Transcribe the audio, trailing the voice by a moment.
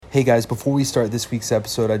Hey guys, before we start this week's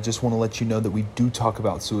episode, I just want to let you know that we do talk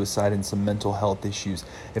about suicide and some mental health issues.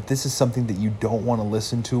 If this is something that you don't want to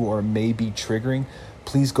listen to or may be triggering,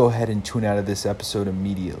 please go ahead and tune out of this episode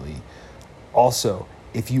immediately. Also,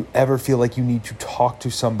 if you ever feel like you need to talk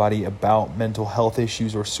to somebody about mental health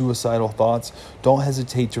issues or suicidal thoughts, don't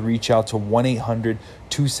hesitate to reach out to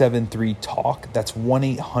 1-800-273-TALK. That's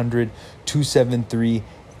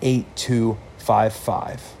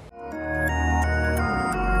 1-800-273-8255.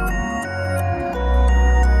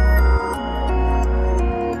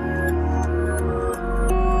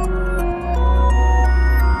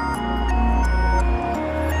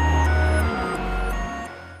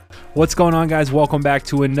 What's going on, guys? Welcome back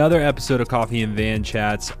to another episode of Coffee and Van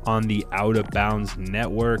Chats on the Out of Bounds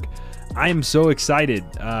Network. I am so excited.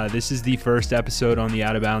 This is the first episode on the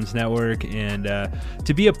Out of Bounds Network, and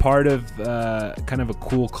to be a part of kind of a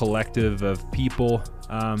cool collective of people,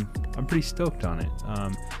 I'm pretty stoked on it.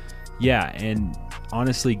 Yeah, and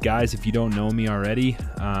honestly, guys, if you don't know me already,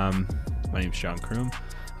 my name is Sean Kroom.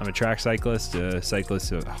 I'm a track cyclist, a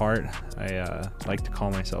cyclist at heart. I like to call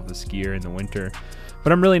myself a skier in the winter,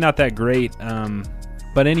 but I'm really not that great.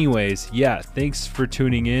 But anyways, yeah, thanks for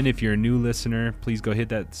tuning in. If you're a new listener, please go hit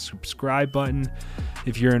that subscribe button.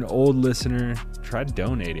 If you're an old listener, try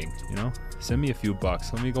donating, send me a few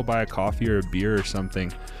bucks. Let me go buy a coffee or a beer or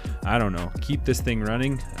something. I don't know. Keep this thing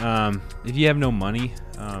running. If you have no money,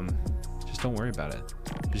 just don't worry about it.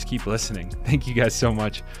 Just keep listening. Thank you guys so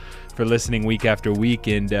much for listening week after week.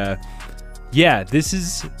 And yeah, this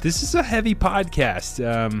is a heavy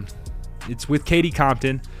podcast. It's with Katie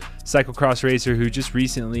Compton, cyclocross racer who just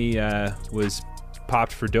recently was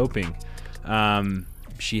popped for doping.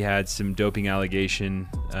 She had some doping allegation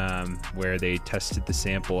where they tested the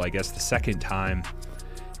sample, I guess the second time.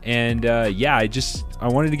 And yeah, I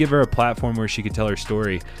wanted to give her a platform where she could tell her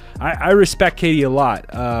story. I respect Katie a lot.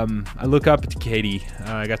 I look up to Katie.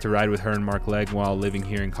 I got to ride with her and Mark Legg while living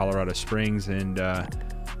here in Colorado Springs. And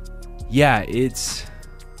yeah,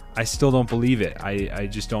 I still don't believe it. I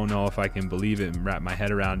just don't know if I can believe it and wrap my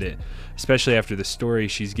head around it, especially after the story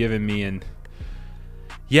she's given me. And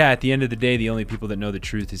yeah, at the end of the day, the only people that know the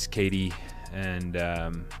truth is Katie and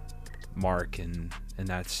Mark, and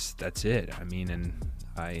that's it. I mean, and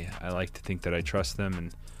I like to think that I trust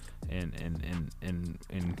them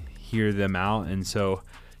and hear them out. And so,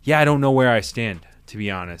 yeah, I don't know where I stand, to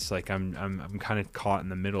be honest. Like I'm kind of caught in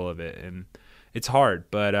the middle of it, and it's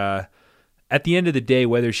hard, but at the end of the day,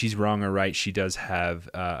 whether she's wrong or right, she does have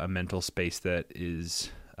a mental space that is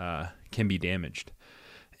can be damaged.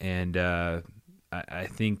 And I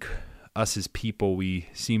think us as people, we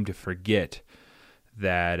seem to forget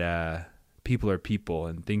that people are people,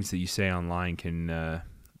 and things that you say online can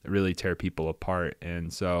really tear people apart.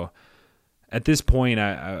 And so at this point,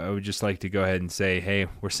 I would just like to go ahead and say, hey,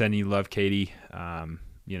 we're sending you love, Katie.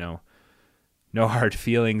 No hard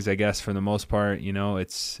feelings, I guess, for the most part.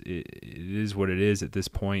 It is what it is at this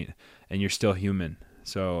point, and you're still human.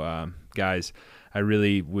 So, guys, I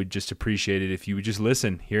really would just appreciate it if you would just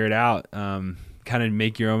listen, hear it out, kind of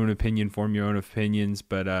make your own opinion, form your own opinions,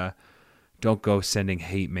 but don't go sending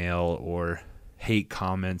hate mail or hate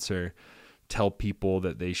comments or tell people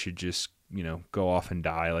that they should just, go off and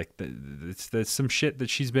die. Like, that's some shit that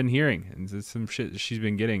she's been hearing, and it's some shit that she's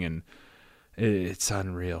been getting, and it's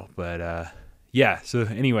unreal. But yeah, so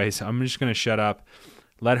anyways, I'm just going to shut up,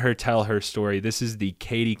 let her tell her story. This is the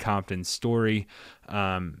Katie Compton story,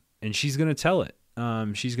 and she's going to tell it.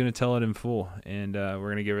 She's going to tell it in full, and we're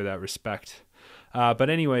going to give her that respect. But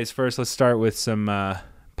anyways, first let's start with some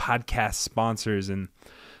podcast sponsors, and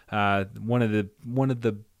one of the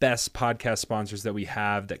best podcast sponsors that we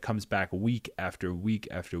have that comes back week after week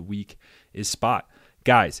after week is Spot.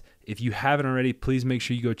 Guys, if you haven't already, please make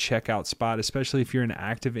sure you go check out Spot, especially if you're an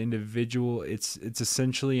active individual. It's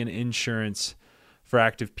essentially an insurance for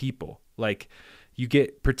active people. Like, you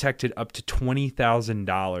get protected up to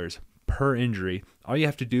 $20,000 per injury. All you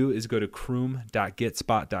have to do is go to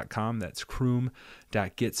kroom.getspot.com. That's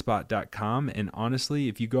kroom.getspot.com. And honestly,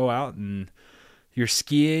 if you go out and you're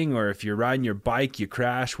skiing, or if you're riding your bike, you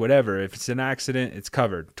crash, whatever, if it's an accident, it's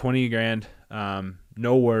covered. $20,000,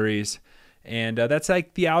 no worries. And that's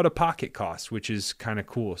like the out-of-pocket cost, which is kind of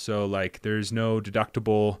cool. So, like, there's no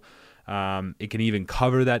deductible. It can even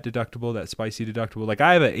cover that deductible, that spicy deductible. Like,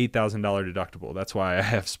 I have an $8,000 deductible. That's why I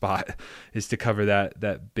have Spot, is to cover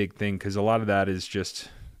that big thing, because a lot of that is just,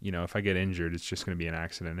 if I get injured, it's just going to be an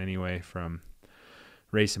accident anyway from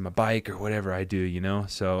racing my bike or whatever I do,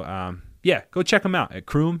 So, yeah, go check them out at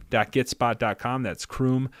kroom.getspot.com. That's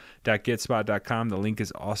kroom.getspot.com. The link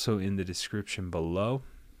is also in the description below.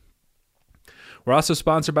 We're also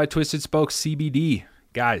sponsored by Twisted Spokes CBD.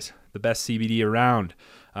 Guys, the best CBD around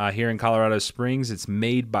here in Colorado Springs. It's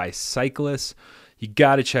made by Cyclists. You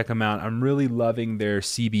got to check them out. I'm really loving their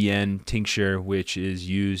CBN tincture, which is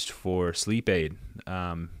used for sleep aid.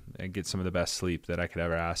 I get some of the best sleep that I could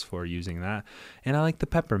ever ask for using that. And I like the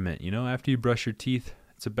peppermint. After you brush your teeth,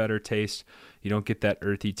 it's a better taste. You don't get that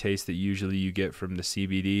earthy taste that usually you get from the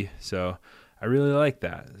CBD. So I really like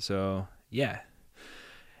that. So yeah.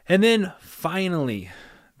 And then finally,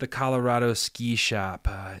 the Colorado Ski Shop.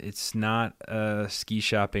 It's not a ski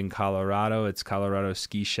shop in Colorado. It's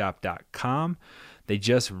coloradoskishop.com. They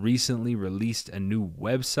just recently released a new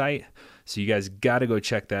website, so you guys got to go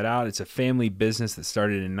check that out. It's a family business that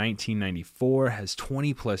started in 1994, has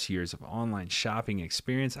 20 plus years of online shopping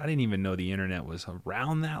experience. I didn't even know the internet was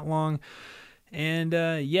around that long. And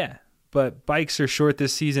but bikes are short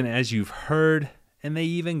this season, as you've heard, and they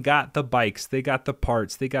even got the bikes. They got the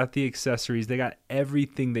parts. They got the accessories. They got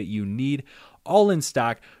everything that you need, all in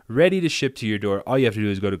stock, ready to ship to your door. All you have to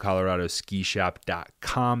do is go to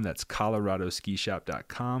coloradoskishop.com. That's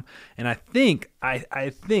coloradoskishop.com. And I think,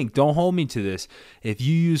 don't hold me to this, if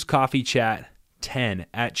you use Coffee Chat 10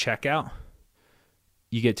 at checkout,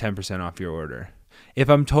 you get 10% off your order. If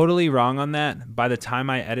I'm totally wrong on that, by the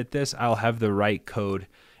time I edit this, I'll have the right code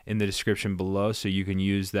in the description below, so you can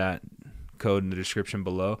use that code in the description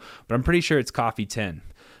below. But I'm pretty sure it's Coffee 10.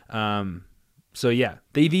 So yeah,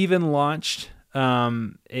 they've even launched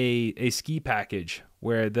a ski package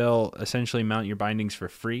where they'll essentially mount your bindings for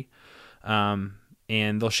free, and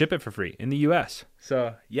they'll ship it for free in the US.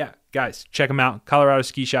 So yeah, guys, check them out.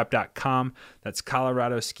 coloradoskishop.com. That's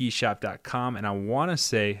coloradoskishop.com. And I want to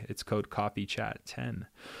say it's code CoffeeChat10.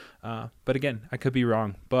 But again, I could be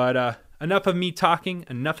wrong. But enough of me talking,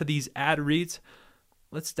 enough of these ad reads.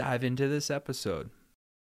 Let's dive into this episode.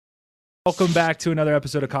 Welcome back to another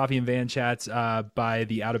episode of Coffee and Van Chats by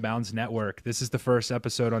the Out of Bounds Network. This is the first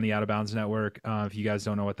episode on the Out of Bounds Network. If you guys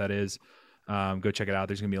don't know what that is, go check it out.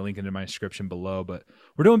 There's going to be a link in my description below. But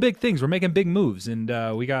we're doing big things. We're making big moves. And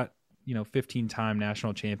we got 15-time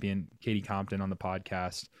national champion Katie Compton on the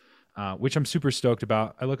podcast, which I'm super stoked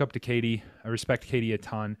about. I look up to Katie. I respect Katie a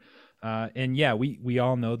ton. And yeah, we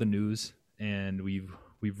all know the news, and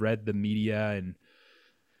we've read the media, and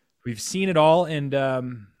we've seen it all. And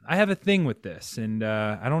I have a thing with this, and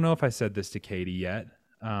I don't know if I said this to Katie yet,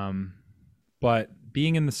 but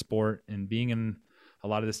being in the sport and being in a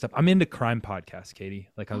lot of this stuff, I'm into crime podcasts, Katie.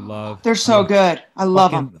 Like they're so good. I love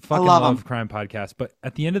them. I love crime podcasts. But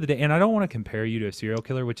at the end of the day, and I don't want to compare you to a serial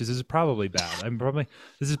killer, this is probably bad.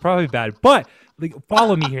 This is probably bad. But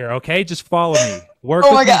follow me here, okay? Just follow me.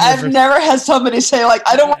 Oh my God, I've never had somebody say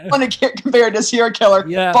I don't want to get compared to a serial killer.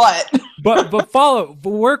 Yeah, but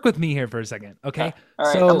work with me here for a second, okay? All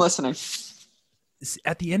right, I'm listening.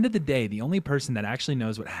 At the end of the day, the only person that actually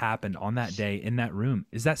knows what happened on that day in that room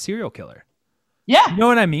is that serial killer. Yeah. You know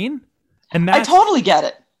what I mean? And I totally get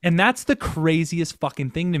it. And that's the craziest fucking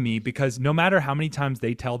thing to me, because no matter how many times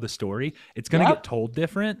they tell the story, it's going to get told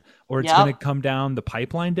different, or it's going to come down the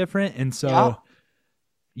pipeline different. And so,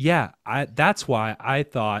 that's why I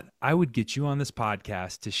thought I would get you on this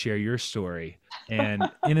podcast to share your story, and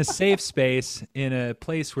in a safe space, in a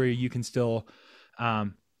place where you can still,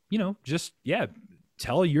 tell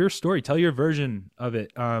your story, tell your version of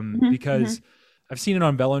it. Because I've seen it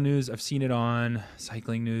on Velo News. I've seen it on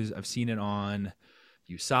Cycling News. I've seen it on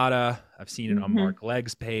USADA. I've seen it on Mark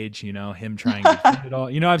Legg's page, him trying to defend it all.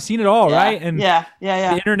 I've seen it all, right? And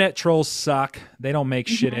the internet trolls suck. They don't make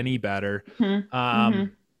shit any better.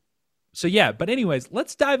 So yeah, but anyways,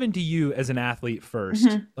 let's dive into you as an athlete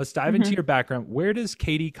first. Let's dive into your background. Where does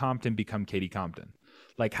Katie Compton become Katie Compton?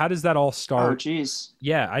 Like, how does that all start? Oh, geez.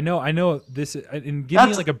 Yeah, I know this. And give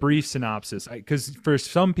me a brief synopsis, because for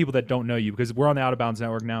some people that don't know you, because we're on the Out of Bounds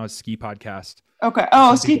Network now, a ski podcast. Okay.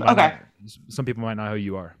 Oh, ski. Okay. Some people might not know who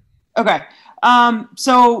you are. Okay.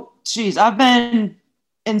 So, geez, I've been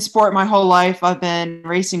in sport my whole life. I've been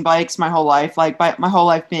racing bikes my whole life. My whole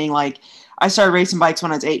life being I started racing bikes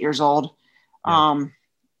when I was 8 years old. Yeah.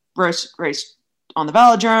 Raced on the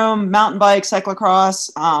velodrome, mountain bike,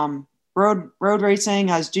 cyclocross, road racing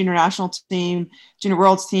as junior national team, junior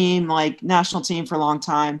world's team, national team for a long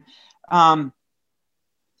time.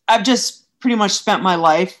 I've just pretty much spent my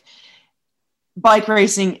life bike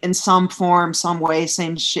racing in some form, some way,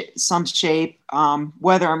 some shape,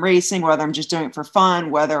 whether I'm racing, whether I'm just doing it for fun,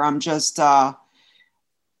 whether I'm just,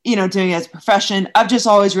 doing it as a profession. I've just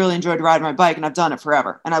always really enjoyed riding my bike, and I've done it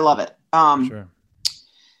forever, and I love it. Sure.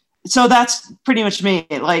 So that's pretty much me.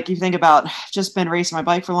 You think about, just been racing my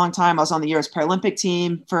bike for a long time. I was on the U.S. Paralympic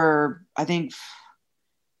team for, I think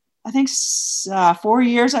 4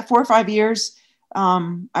 years, 4 or 5 years.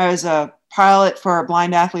 I was a pilot for a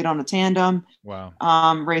blind athlete on a tandem. Wow.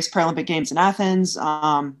 Raced Paralympic Games in Athens,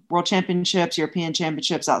 World Championships, European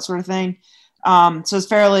Championships, that sort of thing. So it's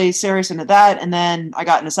fairly serious into that. And then I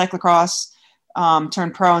got into cyclocross,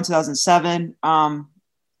 turned pro in 2007. And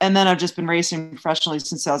then I've just been racing professionally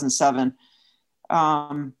since 2007.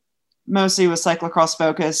 Mostly with cyclocross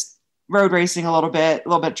focused, road racing a little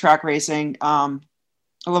bit track racing, a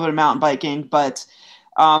little bit of mountain biking, but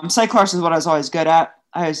cyclocross is what I was always good at.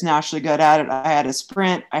 I was naturally good at it. I had a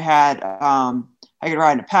sprint. I could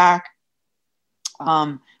ride in a pack.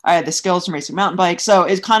 I had the skills from racing mountain bike. So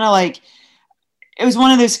it's kind of like, it was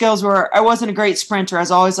one of those skills where I wasn't a great sprinter. I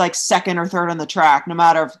was always like second or third on the track, no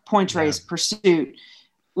matter if points race, pursuit,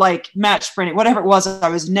 like match sprinting, whatever it was, I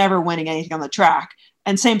was never winning anything on the track.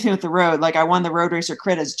 And same thing with the road. Like I won the road racer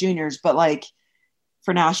crit as juniors, but like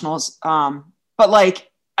for nationals, but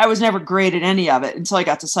like I was never great at any of it until I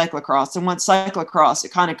got to cyclocross. And once cyclocross,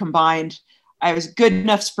 it kind of combined, I was good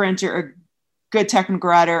enough sprinter, a good technical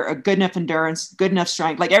rider, a good enough endurance, good enough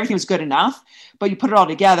strength, like everything was good enough, but you put it all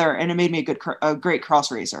together and it made me a great cross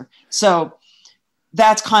racer. So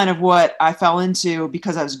that's kind of what I fell into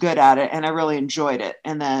because I was good at it and I really enjoyed it.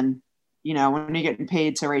 And then, you know, when you're getting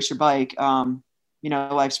paid to race your bike, you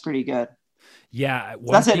know, life's pretty good. Yeah.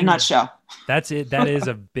 That's it in a nutshell. That's it. That is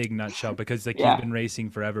a big nutshell because like you've been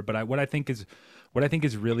racing forever. But what I think is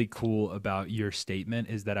really cool about your statement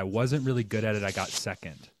is that I wasn't really good at it. I got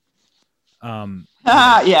second.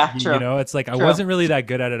 Yeah, true. You know, it's like, I wasn't really that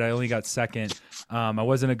good at it. I only got second. I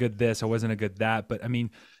wasn't a good this, I wasn't a good that, but I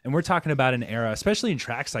mean, and we're talking about an era, especially in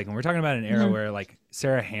track cycling, we're talking about an era where like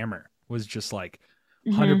Sarah Hammer was just like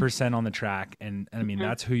 100% on the track. And I mean,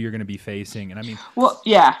 that's who you're going to be facing. And I mean, well,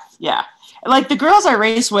 yeah. Like the girls I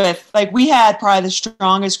race with, like we had probably the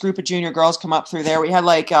strongest group of junior girls come up through there. We had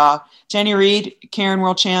like, Jenny Reed, Karen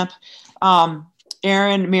world champ,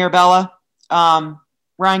 Erin Mirabella,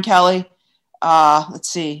 Ryan Kelly, let's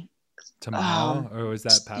see. Tamayo, or was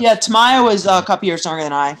that past? Yeah, Tamayo was a couple years younger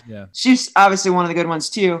than I. Yeah. She's obviously one of the good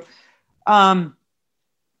ones too.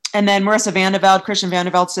 And then Marissa Vandeveld, Christian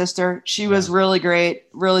Vanderveld's sister, she was really great,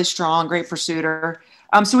 really strong, great pursuiter.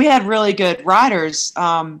 So we had really good riders.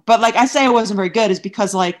 But like I say, I wasn't very good is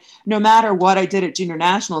because like, no matter what I did at junior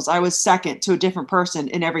nationals, I was second to a different person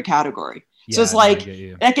in every category. Yeah, so it's like,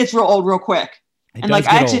 that gets real old real quick. It and like,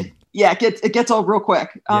 I actually, old. Yeah, it gets old real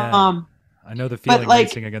quick. Yeah. I know the feeling like,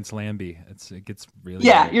 racing against Lambie. It gets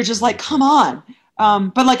really old. You're just like, come on.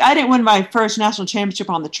 But like I didn't win my first national championship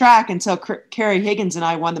on the track until Carrie Higgins and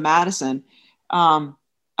I won the Madison. I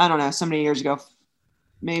don't know, so many years ago,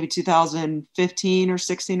 maybe 2015 or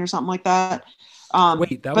 16 or something like that.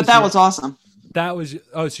 Wait, that was awesome. That was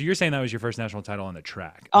so you're saying that was your first national title on the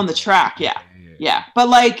track? On the track, yeah. But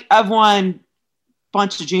like I've won a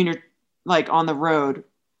bunch of junior like on the road,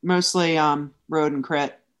 mostly road and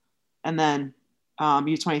crit, and then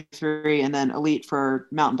U23 and then elite for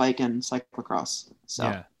mountain bike and cyclocross.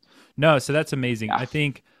 So so that's amazing. I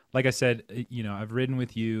think, like I said, you know, I've ridden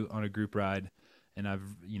with you on a group ride, and I've,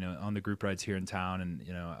 you know, on the group rides here in town, and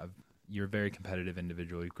you know, you're a very competitive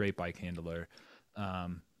individual, great bike handler,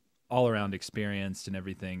 all around experienced and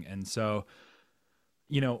everything. And so,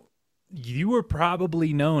 you know, you were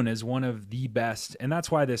probably known as one of the best, and that's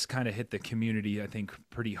why this kind of hit the community, I think,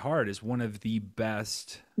 pretty hard, as one of the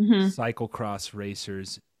best cyclocross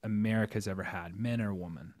racers America's ever had, man or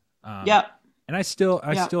woman. And I still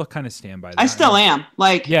kind of stand by that. I still am.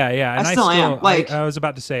 Like, and I still am. Like, I was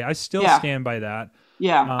about to say, I still stand by that.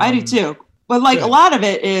 Yeah, I do too. But like a lot of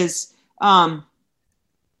it is,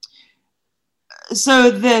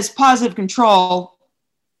 so this positive control,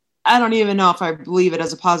 I don't even know if I believe it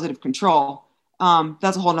as a positive control.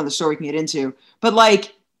 That's a whole nother story we can get into. But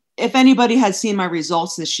like, if anybody has seen my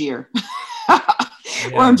results this year,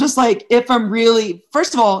 where I'm just like, if I'm really,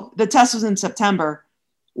 first of all, the test was in September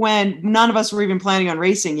when none of us were even planning on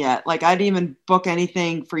racing yet. Like I didn't even book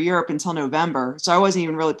anything for Europe until November. So I wasn't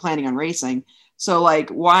even really planning on racing. So like,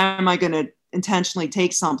 why am I going to intentionally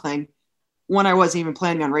take something when I wasn't even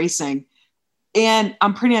planning on racing? And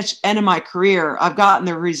I'm pretty much ending my career. I've gotten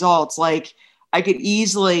the results. Like I could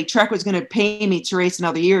easily, Trek was going to pay me to race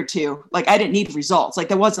another year or two. Like I didn't need results. Like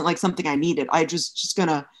that wasn't like something I needed. I just going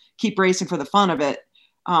to keep racing for the fun of it.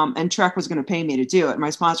 And Trek was going to pay me to do it.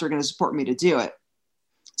 My sponsor was going to support me to do it.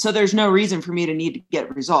 So there's no reason for me to need to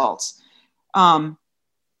get results. But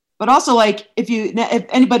also like, if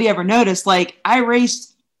anybody ever noticed, like I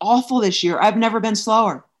raced awful this year. I've never been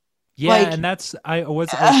slower. Yeah, like, and that's I was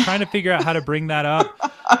trying to figure out how to bring that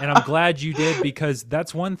up, and I'm glad you did, because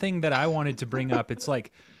that's one thing that I wanted to bring up. It's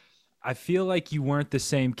like I feel like you weren't the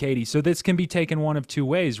same Katie. So this can be taken one of two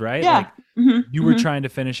ways, right? Yeah. Like you were trying to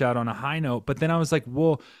finish out on a high note, but then I was like,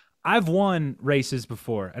 well, I've won races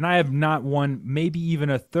before and I have not won maybe even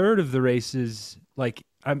a third of the races.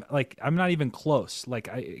 I'm not even close. Like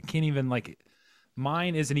I can't even like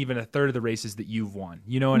mine isn't even a third of the races that you've won.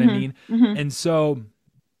 You know what I mean? And so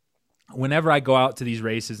whenever I go out to these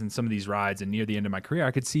races and some of these rides and near the end of my career,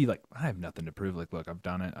 I could see like, I have nothing to prove. Like, look, I've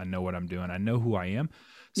done it. I know what I'm doing. I know who I am.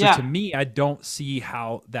 So to me, I don't see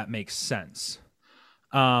how that makes sense.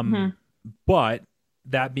 But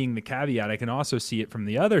that being the caveat, I can also see it from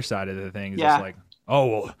the other side of the thing. It's like, oh,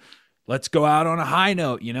 well, let's go out on a high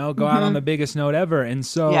note, you know, go out on the biggest note ever. And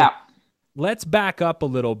so let's back up a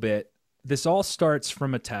little bit. This all starts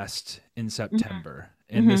from a test in September.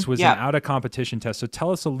 And this was an out of competition test. So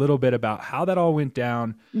tell us a little bit about how that all went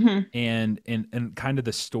down and kind of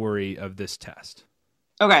the story of this test.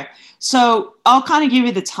 Okay. So I'll kind of give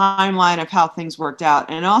you the timeline of how things worked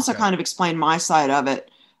out and also kind of explain my side of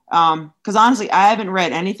it. Because honestly, I haven't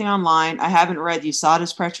read anything online. I haven't read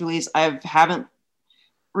USADA's press release. I haven't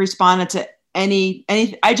responded to any.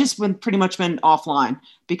 I just pretty much been offline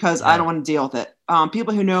because I don't want to deal with it.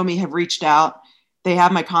 People who know me have reached out. They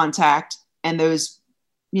have my contact, and those,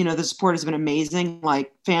 you know, the support has been amazing.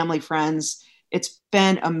 Like family, friends, it's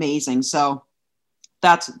been amazing. So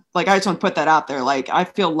that's like, I just want to put that out there. Like I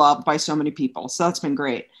feel loved by so many people. So that's been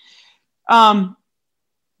great.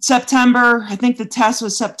 September, I think the test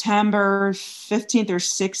was September 15th or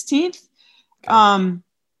 16th.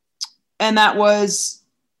 And that was,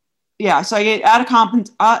 so I get out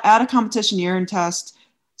of competition year and test.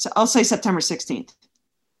 So I'll say September 16th.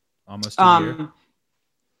 Almost a year.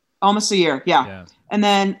 Almost a year. Yeah. And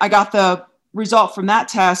then I got the result from that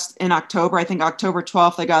test in October. I think October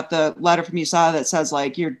 12th, I got the letter from USADA that says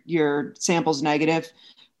like your sample's negative.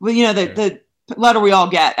 Well, you know, the letter we all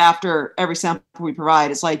get after every sample we provide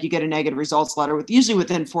is like you get a negative results letter usually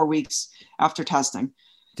within 4 weeks after testing.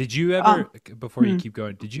 Did you ever, before you keep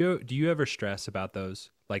going, do you ever stress about those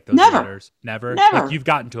Never. letters? Never. Like you've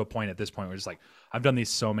gotten to a point at this point where it's like, I've done these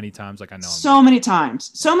so many times. Like I know. So many times.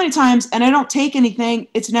 And I don't take anything.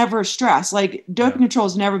 It's never a stress. Like doping control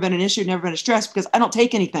has never been an issue, never been a stress because I don't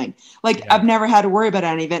take anything. Like I've never had to worry about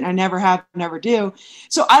any of it. And I never have, never do.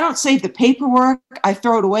 So I don't save the paperwork. I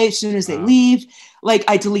throw it away as soon as they leave. Like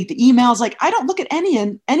I delete the emails. Like I don't look at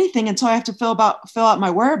anything until I have to fill out my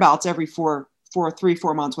whereabouts every 4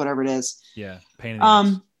 months, whatever it is. Yeah. Pain in the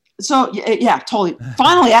ass. So yeah, totally.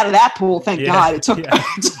 Finally out of that pool. Thank God. It took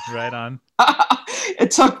right on.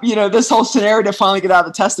 It took, you know, this whole scenario to finally get out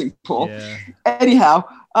of the testing pool. Yeah. Anyhow.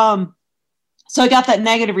 So I got that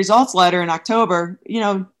negative results letter in October, you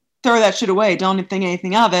know, throw that shit away. Don't even think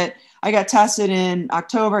anything of it. I got tested in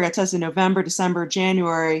October, I got tested in November, December,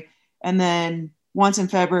 January, and then once in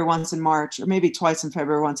February, once in March, or maybe twice in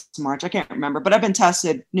February, once in March. I can't remember, but I've been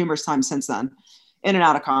tested numerous times since then, in and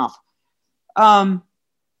out of comp.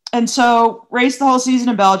 And so raced the whole season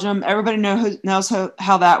in Belgium. Everybody knows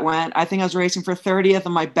how that went. I think I was racing for 30th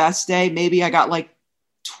on my best day. Maybe I got like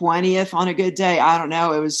 20th on a good day. I don't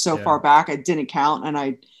know. It was so far back. I didn't count. And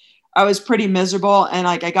I was pretty miserable. And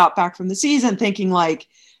like, I got back from the season thinking like,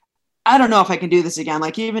 I don't know if I can do this again.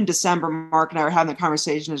 Like even December, Mark and I were having the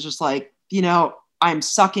conversation. It's just like, you know, I'm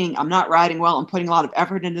sucking. I'm not riding well. I'm putting a lot of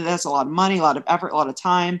effort into this, a lot of money, a lot of effort, a lot of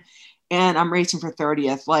time. And I'm racing for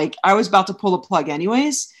 30th. Like I was about to pull the plug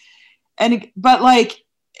anyways. But like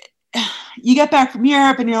you get back from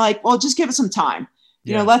Europe and you're like, well, just give it some time,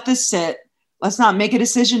 you know, let this sit. Let's not make a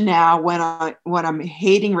decision now when I'm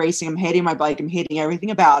hating racing, I'm hating my bike, I'm hating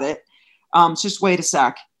everything about it. Just wait a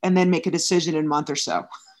sec and then make a decision in a month or so.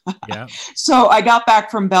 Yeah. So I got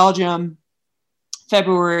back from Belgium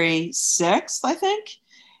February 6th, I think.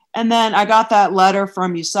 And then I got that letter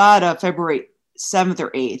from USADA February 7th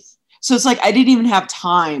or 8th. So it's like, I didn't even have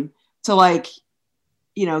time to like,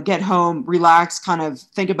 you know, get home, relax, kind of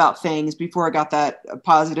think about things before I got that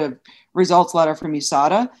positive results letter from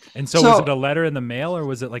USADA. And so was it a letter in the mail or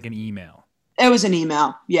was it like an email? It was an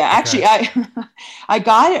email. Yeah. Okay. Actually, I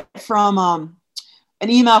got it from an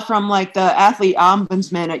email from like the athlete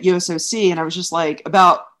ombudsman at USOC. And I was just like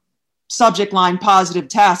about subject line positive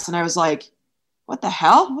tests. And I was what the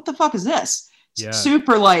hell? What the fuck is this? Yeah.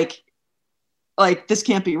 Super like this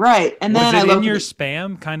can't be right. And then was it in your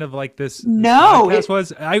spam, kind of like this? No,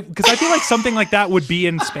 because I feel like something like that would be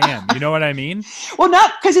in spam. You know what I mean? Well,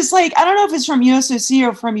 not because it's like, I don't know if it's from USOC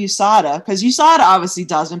or from USADA, because USADA obviously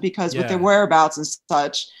doesn't, because with their whereabouts and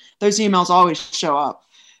such, those emails always show up.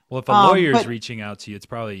 Well, if a lawyer is reaching out to you, it's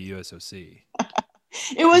probably USOC.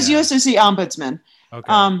 It was USOC ombudsman.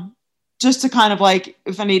 Okay. just to kind of like,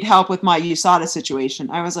 if I need help with my USADA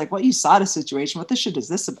situation. I was like, what USADA situation? What the shit is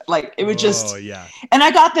this about? Like, it would just, yeah. And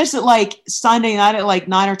I got this at like Sunday night at like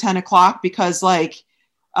 9 or 10 o'clock because like,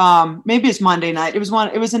 maybe it's Monday night. It was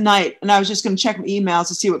a night, and I was just going to check my emails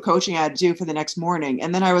to see what coaching I had to do for the next morning.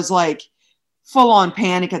 And then I was like full on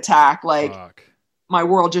panic attack. Like my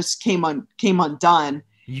world just came undone.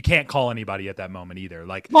 You can't call anybody at that moment either.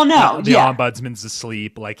 Like, well, no, the ombudsman's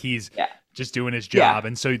asleep. Like he's just doing his job.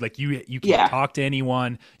 And so like you can't talk to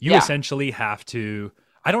anyone. You essentially have to,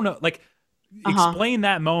 I don't know, like explain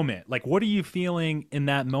that moment. Like, what are you feeling in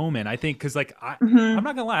that moment? I think, cause like, I'm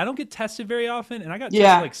not gonna lie, I don't get tested very often, and I got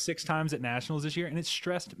tested like 6 times at nationals this year, and it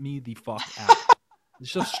stressed me the fuck out. It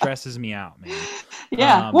just stresses me out, man.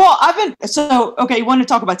 Yeah. Well, okay. You want to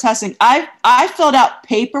talk about testing? I filled out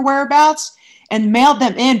paper whereabouts and mailed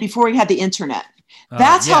them in before we had the internet.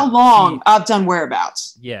 That's how long I've done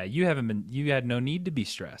whereabouts. Yeah. You had no need to be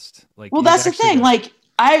stressed. Like, well, that's the thing. Like,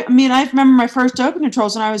 I remember my first doping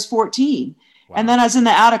controls when I was 14. Wow. And then I was in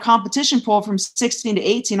the out of competition pool from 16 to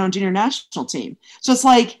 18 on junior national team. So it's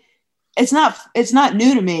like, it's not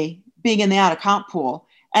new to me being in the out of comp pool.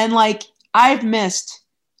 And like, I've missed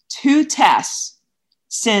 2 tests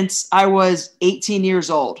since I was 18 years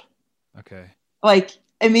old. Okay. Like,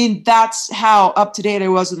 that's how up to date I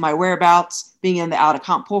was with my whereabouts, being in the out of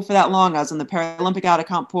comp pool for that long. I was in the Paralympic out of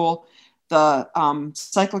comp pool, the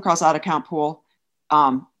cyclocross out of comp pool.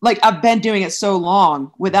 Like, I've been doing it so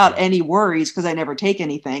long without any worries because I never take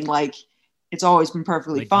anything. Like, it's always been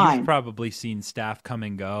perfectly fine. You've probably seen staff come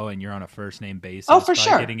and go, and you're on a first name basis. Oh, for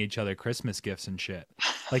sure. Getting each other Christmas gifts and shit.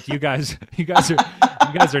 Like, you guys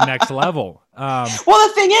are next level. Well,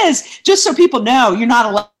 the thing is, just so people know, you're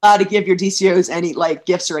not allowed to give your DCOs any like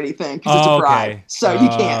gifts or anything because it's a bribe. So you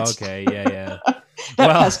can't. Okay. Yeah.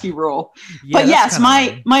 That pesky rule. Yeah, but yes,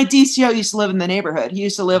 my DCO used to live in the neighborhood. He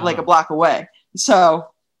used to live like a block away. So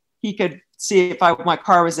he could see if my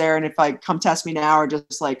car was there, and if I come test me now, or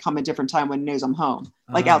just like come a different time when he knows I'm home,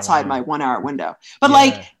 like outside my 1 hour window. But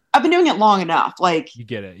like, I've been doing it long enough. Like, you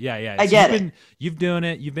get it. Yeah. I get it. You've doing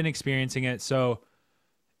it. You've been experiencing it. So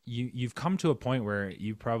you've come to a point where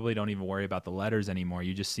you probably don't even worry about the letters anymore.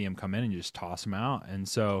 You just see them come in and you just toss them out. And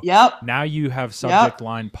so now you have subject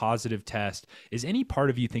line positive test. Is any part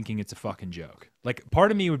of you thinking it's a fucking joke? Like, part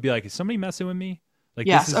of me would be like, is somebody messing with me? Like,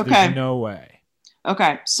 there's no way.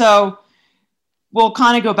 Okay. So we'll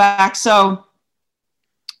kind of go back. So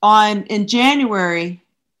in January,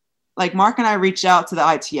 like, Mark and I reached out to the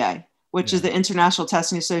ITA, which is the International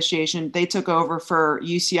Testing Association. They took over for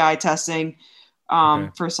UCI testing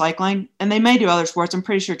for cycling, and they may do other sports. I'm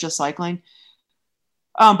pretty sure just cycling.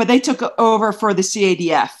 But they took over for the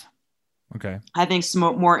CADF. Okay. I think some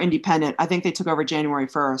more independent. I think they took over January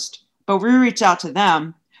 1st. But we reached out to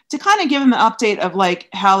them to kind of give them an update of like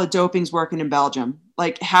how the doping's working in Belgium,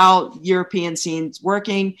 like how European scene's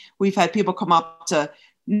working. We've had people come up to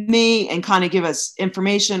me and kind of give us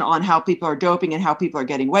information on how people are doping and how people are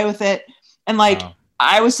getting away with it. And like,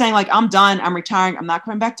 I was saying, like, I'm done. I'm retiring. I'm not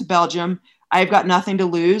coming back to Belgium. I've got nothing to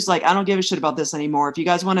lose. Like, I don't give a shit about this anymore. If you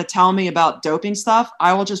guys want to tell me about doping stuff,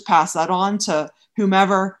 I will just pass that on to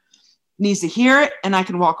whomever needs to hear it, and I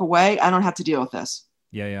can walk away. I don't have to deal with this.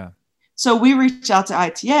 Yeah. So we reached out to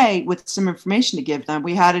ITA with some information to give them.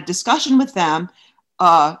 We had a discussion with them,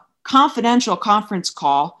 a confidential conference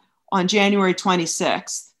call on January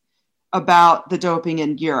 26th about the doping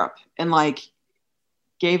in Europe, and like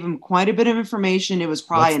gave them quite a bit of information. It was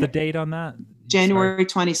probably what's the date on that? January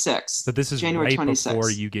 26th. So this is January 26th.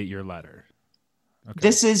 Before you get your letter. Okay.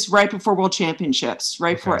 This is right before World Championships,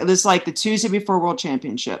 before this is like the Tuesday before World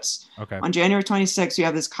Championships. Okay. On January 26th, you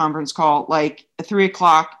have this conference call, like at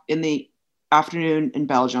 3:00 in the afternoon in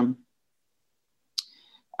Belgium.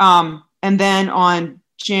 And then on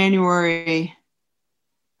January,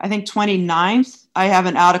 I think 29th, I have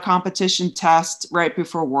an out of competition test right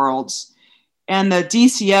before Worlds. And the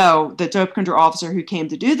DCO, the dope control officer who came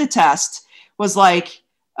to do the test, was like,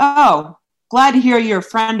 "Oh, glad to hear you're a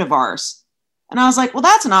friend of ours." And I was like, well,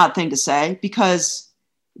 that's an odd thing to say, because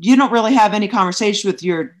you don't really have any conversation with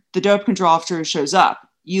the dope control officer who shows up.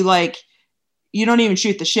 You don't even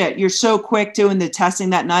shoot the shit. You're so quick doing the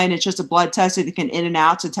testing that night. And it's just a blood test that you can in and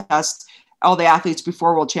out to test all the athletes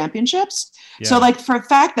before World Championships. Yeah. So like, for the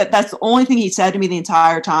fact that that's the only thing he said to me the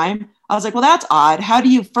entire time, I was like, well, that's odd. How do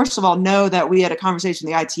you, first of all, know that we had a conversation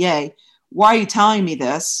with the ITA? Why are you telling me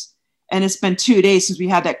this? And it's been 2 days since we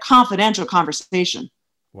had that confidential conversation.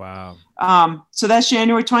 Wow. So that's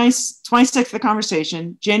January 26th for the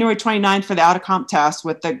conversation. January 29th for the out of comp test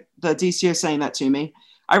with the DCO saying that to me.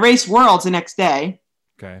 I raced Worlds the next day.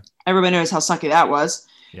 Okay. Everybody knows how sucky that was.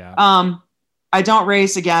 Yeah. I don't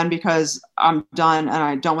race again because I'm done and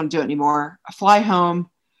I don't want to do it anymore. I fly home.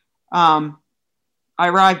 I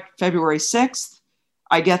arrived February 6th.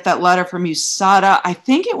 I get that letter from USADA. I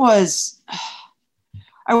think it was,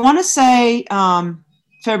 I want to say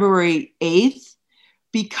February 8th,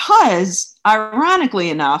 because ironically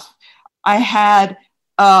enough, I had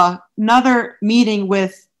another meeting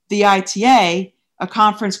with the ITA, a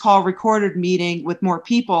conference call recorded meeting with more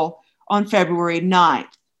people on February 9th.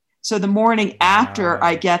 So the morning after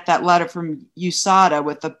I get that letter from USADA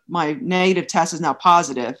with my negative test is now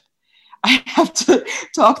positive, I have to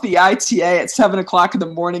talk to the ITA at 7:00 in the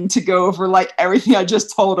morning to go over like everything I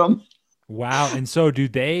just told them. Wow. And so do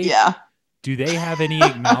they have any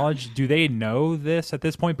acknowledge? Do they know this at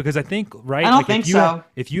this point? Because I think, right? I don't think so.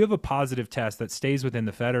 If you have a positive test that stays within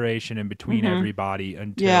the federation and between everybody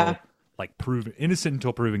until like proven innocent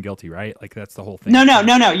until proven guilty, right? Like that's the whole thing.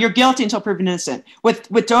 No. You're guilty until proven innocent.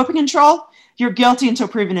 With doping control, you're guilty until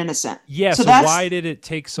proven innocent. Yeah. So why did it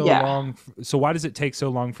take so long? So why does it take so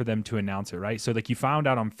long for them to announce it, right? So like you found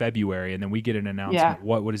out on February and then we get an announcement.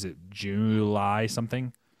 Yeah. What is it? July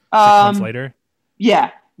something? 6 months later?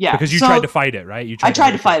 Yeah. Yeah. Because you tried to fight it, right? I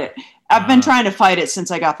tried to fight it. I've been trying to fight it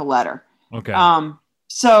since I got the letter. Okay.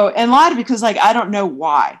 So, and a lot of because like, I don't know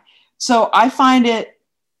why. So I find it,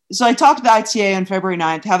 so I talked to the ITA on February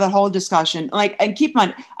 9th, have that whole discussion, like, and keep in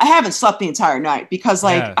mind, I haven't slept the entire night because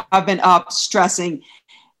like I've been up stressing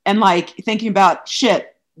and like thinking about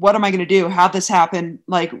shit, what am I going to do? How'd this happen?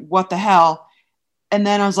 Like, what the hell? And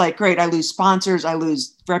then I was like, great. I lose sponsors. I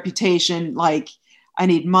lose reputation. Like I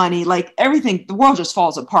need money, like everything, the world just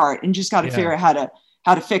falls apart and you just got to figure out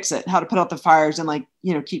how to fix it, how to put out the fires and like,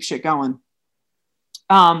 you know, keep shit going.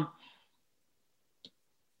 But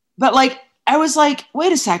like, I was like,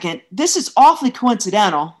 wait a second, this is awfully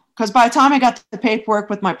coincidental. Because by the time I got the paperwork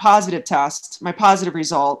with my positive test, my positive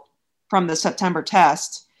result from the September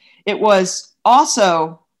test, it was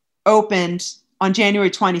also opened on January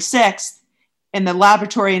 26th in the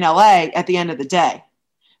laboratory in LA at the end of the day.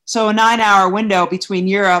 So a 9-hour window between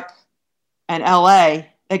Europe and LA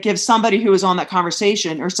that gives somebody who was on that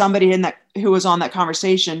conversation or somebody who was on that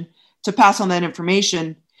conversation to pass on that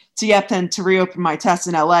information to get them to reopen my test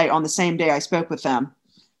in LA on the same day I spoke with them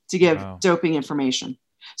to give doping information.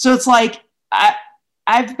 So it's like,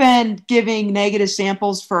 I've been giving negative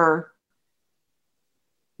samples for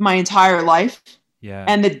my entire life. Yeah.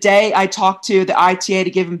 And the day I talked to the ITA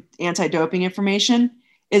to give them anti-doping information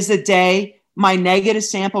is the day my negative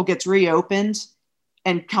sample gets reopened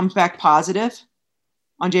and comes back positive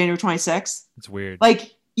on January 26th. It's weird.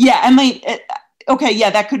 Like, yeah. I mean, okay, yeah,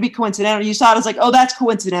 that could be coincidental. You saw it as like, oh, that's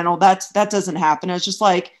coincidental. That doesn't happen. It's just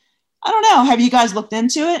like, I don't know. Have you guys looked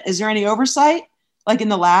into it? Is there any oversight like in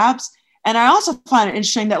the labs? And I also find it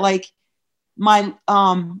interesting that like my,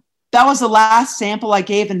 that was the last sample I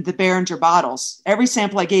gave in the Behringer bottles. Every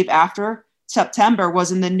sample I gave after September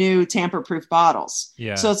was in the new tamper-proof bottles.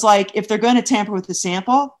 Yeah. So it's like, if they're going to tamper with the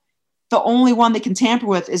sample, the only one they can tamper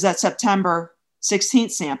with is that September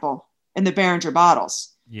 16th sample in the Behringer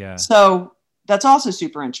bottles. Yeah. So that's also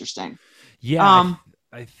super interesting. Yeah.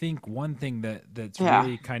 I think one thing that's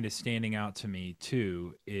really kind of standing out to me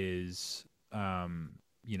too is,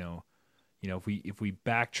 you know, if we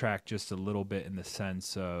backtrack just a little bit in the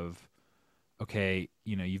sense of, okay,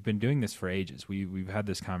 you know, you've been doing this for ages. We've had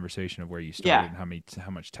this conversation of where you started and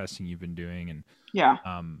how much testing you've been doing. And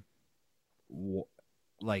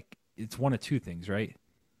like it's one of two things, right?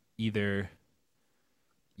 Either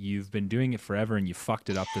you've been doing it forever and you fucked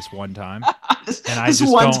it up this one time. And I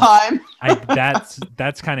just one time.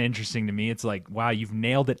 That's kind of interesting to me. It's like, wow, you've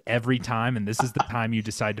nailed it every time, and this is the time you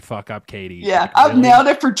decide to fuck up, Katie. Yeah, like, I've nailed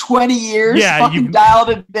it for 20 years. Yeah, fucking dialed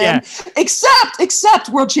it in. Except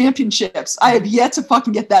World Championships. I have yet to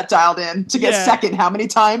fucking get that dialed in to get second. How many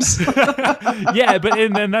times? Yeah,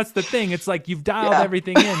 and then that's the thing. It's like you've dialed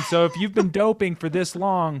everything in. So if you've been doping for this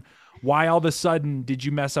long, why all of a sudden did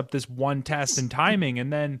you mess up this one test and timing?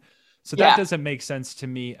 And then, so that doesn't make sense to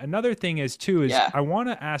me. Another thing is I want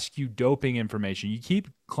to ask you doping information. You keep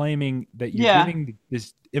claiming that you're giving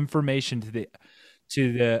this information to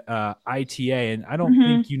the ITA, and I don't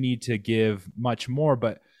think you need to give much more,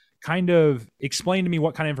 but kind of explain to me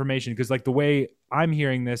what kind of information, because like the way I'm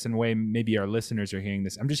hearing this and the way maybe our listeners are hearing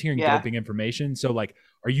this, I'm just hearing doping information. So like,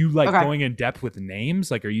 are you like going in depth with names?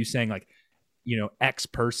 Like, are you saying like, you know, X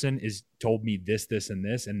person is told me this, and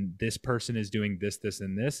this, and this person is doing this,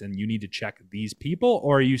 and this, and you need to check these people?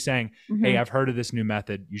 Or are you saying, hey, I've heard of this new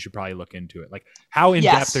method, you should probably look into it? Like, how in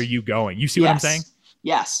depth are you going? You see what I'm saying?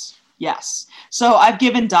 Yes. So I've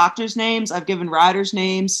given doctors' names. I've given riders'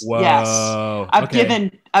 names. Whoa. Yes.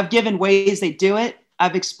 I've given ways they do it.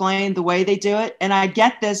 I've explained the way they do it, and I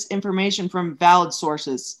get this information from valid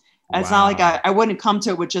sources. It's not like I wouldn't come to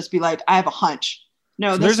it with just be like, I have a hunch.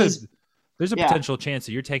 No, so this there's a potential chance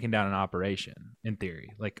that you're taking down an operation in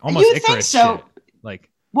theory, like almost you Icarus think so? shit. Like,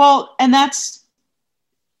 well, and that's,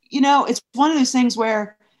 it's one of those things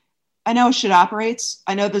where I know shit operates.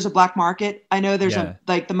 I know there's a black market. I know there's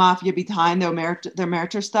like the mafia behind their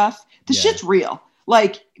Meritor stuff. The shit's real.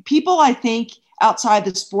 Like, people, I think, outside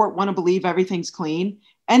the sport want to believe everything's clean.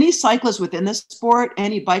 Any cyclist within the sport,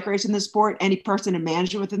 any bike racer in the sport, any person in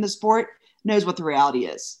management within the sport knows what the reality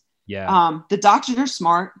is. Yeah. The doctors are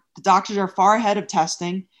smart. The doctors are far ahead of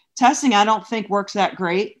testing. Testing, I don't think, works that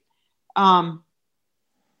great.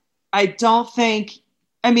 I don't think,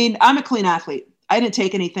 I'm a clean athlete. I didn't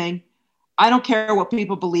take anything. I don't care what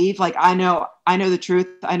people believe. Like, I know the truth.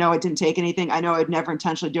 I know I didn't take anything. I know I'd never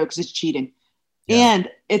intentionally do it because it's cheating. Yeah. And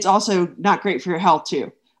it's also not great for your health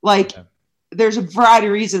too. Like, there's a variety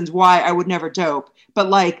of reasons why I would never dope, but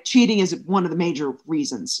like, cheating is one of the major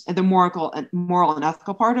reasons, and the moral and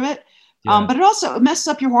ethical part of it. Yeah. But it also messes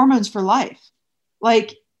up your hormones for life.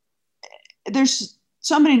 Like, there's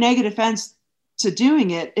so many negative ends to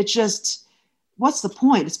doing it. It's just, what's the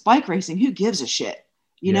point? It's bike racing. Who gives a shit?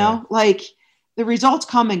 You know, like, the results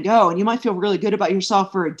come and go, and you might feel really good about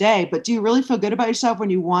yourself for a day, but do you really feel good about yourself when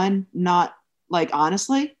you won? Not, like,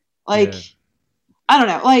 honestly, like, I don't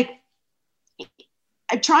know, like,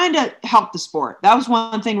 I'm trying to help the sport. That was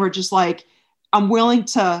one thing where just like, I'm willing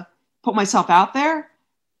to put myself out there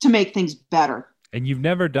to make things better. And you've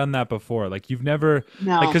never done that before. Like, you've never,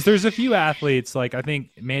 because there's a few athletes, like, I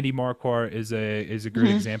think Mandy Marquardt is a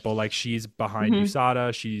great example. Like, she's behind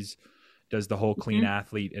USADA. She's does the whole clean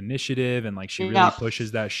athlete initiative, and like, she really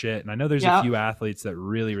pushes that shit. And I know there's a few athletes that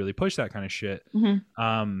really, really push that kind of shit.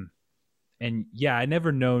 And I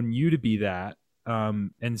never known you to be that.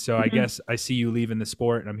 And so I guess I see you leaving the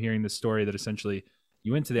sport, and I'm hearing the story that essentially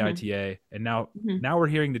you went to the ITA, and now we're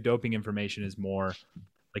hearing the doping information is more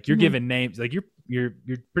like, you're giving names, like you're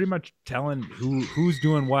pretty much telling who's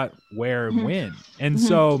doing what, where, and when. And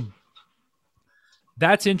so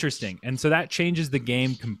that's interesting. And so that changes the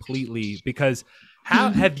game completely, because how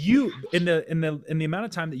have you, in the amount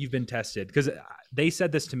of time that you've been tested, because they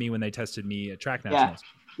said this to me when they tested me at Track Nationals.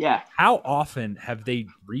 Yeah. How often have they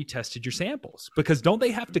retested your samples? Because don't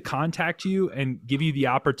they have to contact you and give you the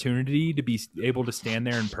opportunity to be able to stand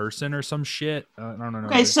there in person or some shit? I don't know.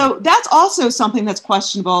 Okay, so that's also something that's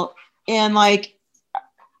questionable. And like,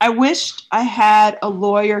 I wished I had a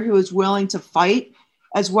lawyer who was willing to fight,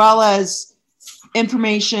 as well as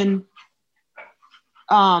information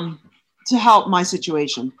to help my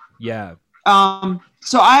situation. Yeah.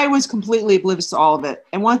 So I was completely oblivious to all of it.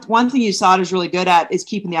 And one thing USADA is really good at is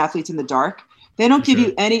keeping the athletes in the dark. They don't give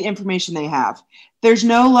you any information they have. There's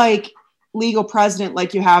no like legal precedent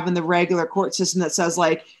like you have in the regular court system that says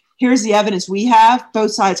like, here's the evidence we have.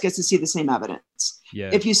 Both sides get to see the same evidence. Yeah.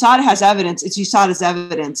 If USADA has evidence, it's USADA's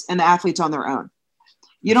evidence, and the athlete's on their own.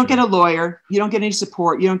 You don't get a lawyer. You don't get any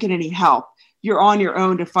support. You don't get any help. You're on your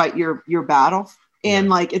own to fight your battle. And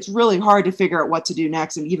like, it's really hard to figure out what to do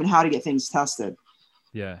next, and even how to get things tested.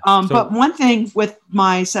 Yeah. But one thing with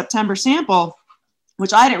my September sample,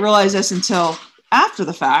 which I didn't realize this until after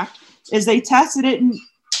the fact, is they tested it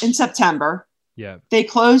in September. Yeah. They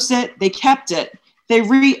closed it. They kept it. They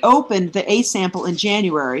reopened the A sample in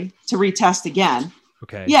January to retest again.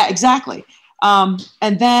 Okay. Yeah, exactly. And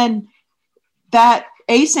then that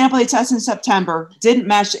A sample they tested in September didn't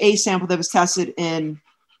match the A sample that was tested in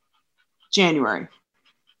January.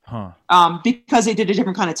 Because they did a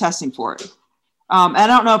different kind of testing for it. And I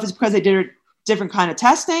don't know if it's because they did a different kind of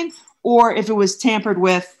testing, or if it was tampered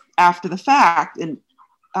with after the fact. And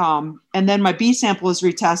then my B sample was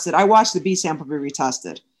retested. I watched the B sample be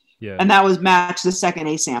retested. Yeah. And that was matched the second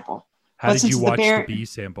A sample. How did you watch the B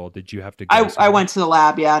sample? Did you have to go I went to the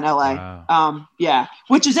lab, in LA. Wow.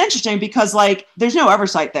 Which is interesting because like, there's no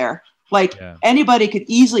oversight there. Like, anybody could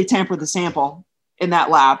easily tamper the sample in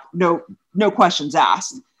that lab. No questions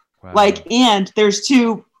asked. Wow. Like, and there's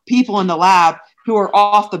two people in the lab who are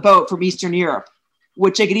off the boat from Eastern Europe,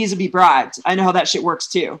 which they could easily be bribed. I know how that shit works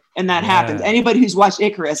too. And that happens. Anybody who's watched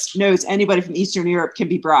Icarus knows anybody from Eastern Europe can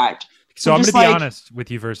be bribed. So I'm going to be honest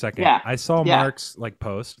with you for a second. Yeah. I saw Mark's like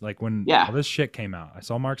post, like when all this shit came out, I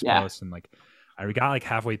saw Mark's post, and like, I got like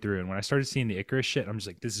halfway through, and when I started seeing the Icarus shit, I'm just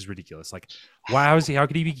like, this is ridiculous. Like, how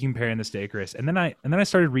could he be comparing this to Icarus? And then I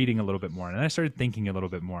started reading a little bit more, and then I started thinking a little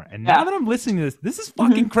bit more. And now that I'm listening to this is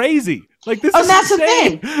fucking crazy. Like, this is that's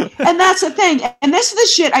insane. the thing. And that's the thing. And this is the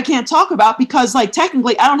shit I can't talk about because like,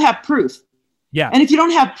 technically I don't have proof. Yeah. And if you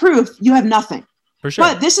don't have proof, you have nothing. For sure.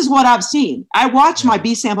 But this is what I've seen. I watched my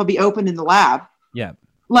B sample be opened in the lab. Yeah.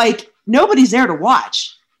 Like nobody's there to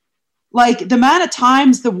watch. Like the amount of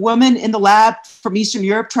times the woman in the lab from Eastern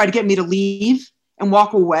Europe tried to get me to leave and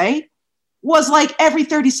walk away was like every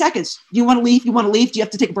 30 seconds. You want to leave? You want to leave? Do you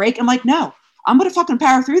have to take a break? I'm like, no, I'm going to fucking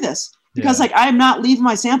power through this because like, I am not leaving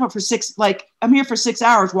my sample for I'm here for 6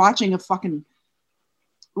 hours watching a fucking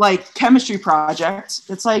like chemistry project.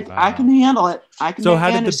 It's like, wow. I can handle it. I can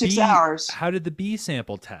handle 6 hours. How did the B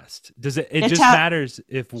sample test? Does it just matters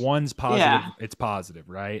if one's positive, it's positive,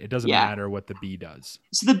 right? It doesn't matter what the B does.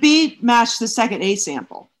 So the B matched the second A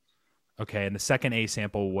sample. Okay. And the second A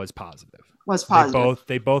sample was positive.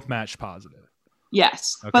 They both matched positive.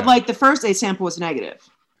 Yes. Okay. But like the first A sample was negative.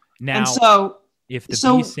 Now, and so if the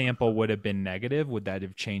B sample would have been negative, would that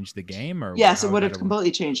have changed the game? Or yes, it would have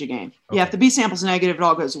completely changed the game. Okay. Yeah, if the B sample is negative, it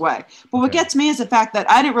all goes away. But what gets me is the fact that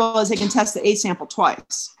I didn't realize they can test the A sample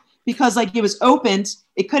twice because like it was opened,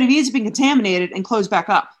 it could have easily been contaminated and closed back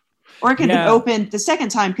up. Or it could have been opened the second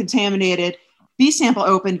time, contaminated, B sample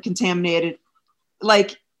opened, contaminated.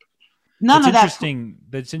 Like none of that.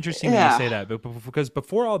 That's interesting that you say that, but because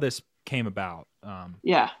before all this came about,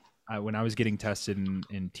 when I was getting tested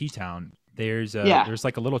in T-Town, there's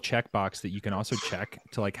like a little checkbox that you can also check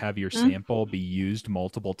to like have your sample be used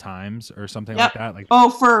multiple times or something like that. Like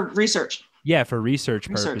for research. Yeah, for research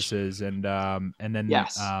purposes, and then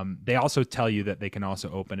they also tell you that they can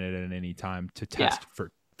also open it at any time to test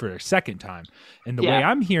for a second time. And the way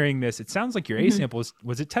I'm hearing this, it sounds like your A sample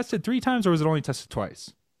was it tested 3 times or was it only tested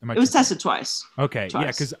twice? It was tested twice. Okay,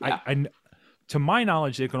 because I to my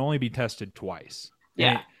knowledge, it can only be tested twice.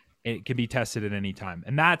 Yeah, it can be tested at any time,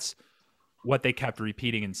 and that's what they kept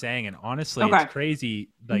repeating and saying. And honestly, it's crazy,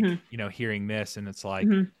 like hearing this, and it's like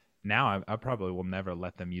now I probably will never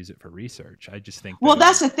let them use it for research. I just think. Well,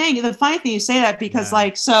 that's the thing. The funny thing you say that because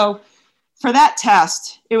like so for that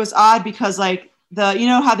test, it was odd because like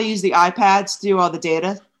how they use the iPads to do all the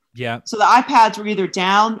data. Yeah. So the iPads were either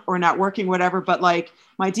down or not working, whatever. But like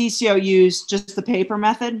my DCO used just the paper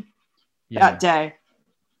method that day.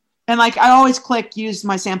 And like, I always use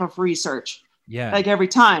my sample for research. Yeah. Like every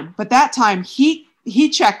time. But that time he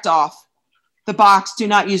checked off the box, do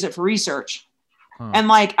not use it for research. Huh. And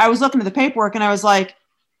like, I was looking at the paperwork and I was like,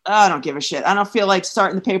 oh, I don't give a shit. I don't feel like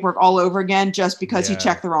starting the paperwork all over again just because he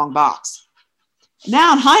checked the wrong box.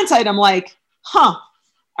 Now in hindsight, I'm like,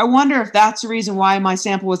 I wonder if that's the reason why my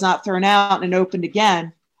sample was not thrown out and opened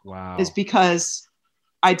again. Wow. Is because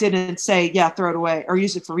I didn't say, throw it away or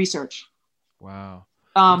use it for research. Wow.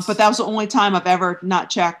 But that was the only time I've ever not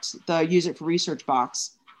checked the use it for research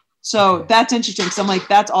box. So that's interesting. So I'm like,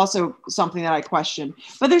 that's also something that I question.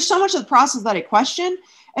 But there's so much of the process that I question.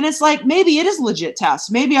 And it's like, maybe it is a legit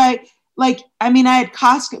test. Maybe I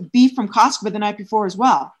had beef from Costco the night before as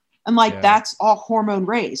well. And like, that's all hormone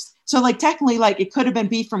raised. So like, technically, like it could have been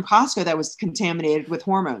beef from Costco that was contaminated with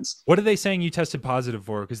hormones. What are they saying you tested positive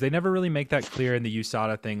for? Because they never really make that clear in the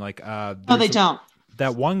USADA thing. Like, no, they don't.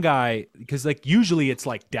 That one guy, because like usually it's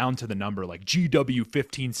like down to the number, like GW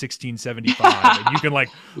 151675, and you can like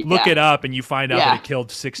look it up and you find out that it killed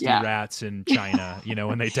 60 rats in China,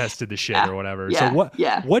 when they tested the shit or whatever. So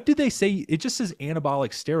what did they say? It just says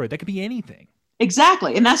anabolic steroid. That could be anything.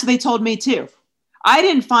 Exactly, and that's what they told me too. I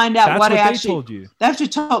didn't find out what I actually told you. That's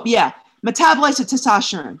what told metabolites of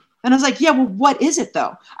testosterone, and I was like, well, what is it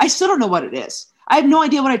though? I still don't know what it is. I have no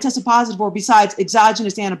idea what I tested positive for besides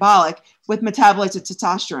exogenous anabolic with metabolites of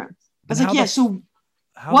testosterone. I was like, so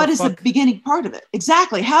what is the beginning part of it?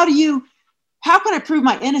 Exactly. How can I prove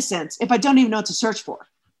my innocence if I don't even know what to search for?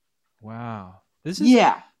 Wow. This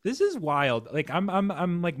is wild. Like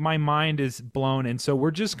I'm like, my mind is blown. And so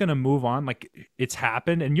we're just going to move on. Like it's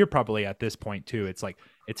happened. And you're probably at this point too. It's like,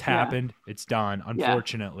 it's happened. It's done.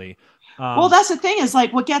 Unfortunately. Well, that's the thing is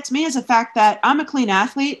like, what gets me is the fact that I'm a clean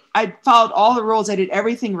athlete. I followed all the rules. I did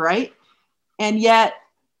everything right. And yet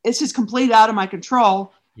it's just completely out of my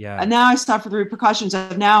control. Yeah. And now I suffer the repercussions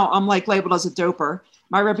of now I'm like labeled as a doper.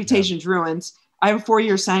 My reputation's ruined. I have a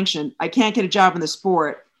 4-year sanction. I can't get a job in the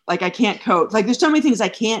sport. Like I can't coach. Like there's so many things I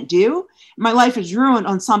can't do. My life is ruined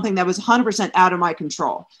on something that was 100% out of my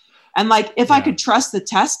control. And like, if I could trust the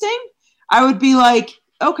testing, I would be like,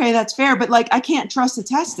 okay, that's fair. But like, I can't trust the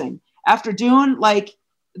testing. After doing like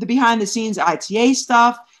the behind the scenes ITA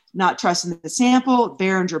stuff, not trusting the sample,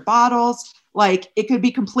 Behringer bottles, like it could be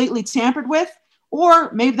completely tampered with,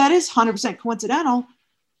 or maybe that is 100% coincidental.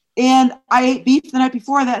 And I ate beef the night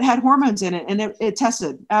before that had hormones in it and it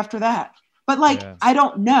tested after that. But like, I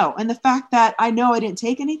don't know. And the fact that I know I didn't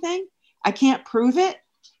take anything, I can't prove it.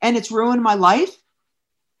 And it's ruined my life.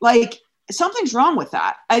 Like something's wrong with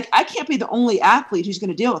that. I can't be the only athlete who's going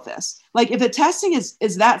to deal with this. Like if the testing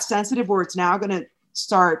is that sensitive where it's now going to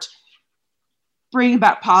start bring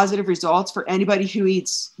about positive results for anybody who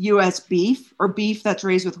eats U.S. beef or beef that's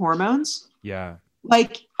raised with hormones. Yeah.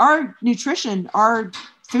 Like our nutrition, our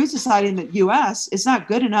food society in the U.S. is not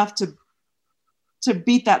good enough to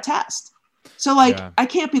beat that test. So like, I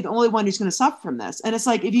can't be the only one who's going to suffer from this. And it's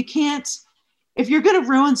like, if you're going to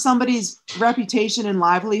ruin somebody's reputation and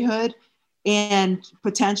livelihood and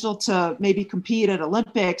potential to maybe compete at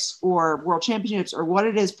Olympics or world championships or what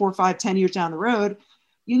it is 4, 5, 10 years down the road,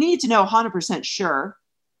 you need to know 100% sure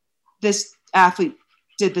this athlete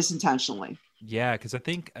did this intentionally. Yeah. Cause I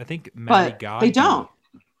think Maddie Gatti, they don't.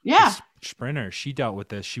 Yeah. Sprinter, she dealt with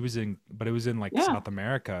this. But it was in like South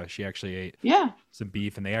America. She actually ate some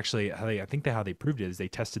beef, and they actually, I think how they proved it is they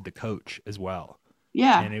tested the coach as well.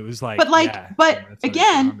 Yeah. And it was like, but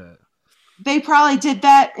again, they probably did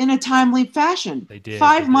that in a timely fashion. They did.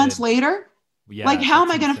 5 months later. Yeah. Like, how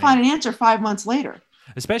am I going to find an answer 5 months later?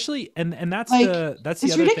 Especially, and that's like, that's the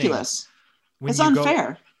it's other ridiculous. Thing. It's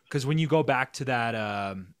unfair. Because when you go back to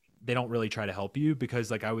that, they don't really try to help you,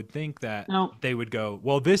 because like I would think that they would go,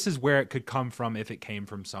 well, this is where it could come from if it came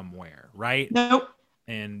from somewhere, right? Nope.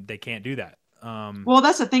 And they can't do that. Well,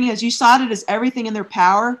 that's the thing is USADA does everything in their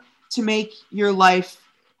power to make your life,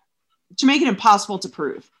 to make it impossible to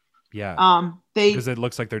prove. Yeah. Because it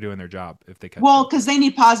looks like they're doing their job if they catch. Well, because they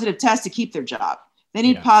need positive tests to keep their job. They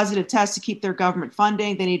need positive tests to keep their government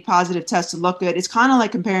funding. They need positive tests to look good. It's kind of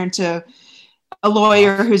like comparing to a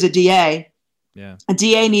lawyer who's a DA. Yeah. A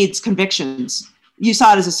DA needs convictions.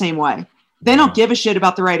 USADA is the same way. They don't give a shit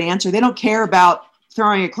about the right answer. They don't care about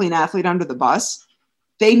throwing a clean athlete under the bus.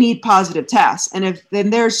 They need positive tests. And if then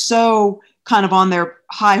they're so kind of on their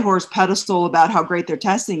high horse pedestal about how great their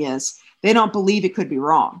testing is, they don't believe it could be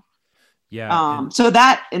wrong. Yeah. So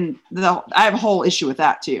that, I have a whole issue with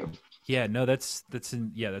that too. Yeah, no, that's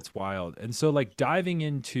wild. And so like diving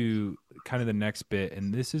into kind of the next bit,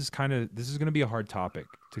 and this is going to be a hard topic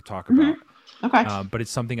to talk about. Okay. But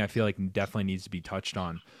it's something I feel like definitely needs to be touched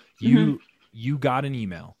on. You got an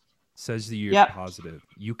email, says that you're positive.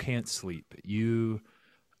 You can't sleep. You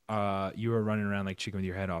were running around like chicken with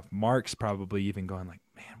your head off. Mark's probably even going like,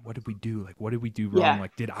 man, what did we do? Like, what did we do wrong? Yeah.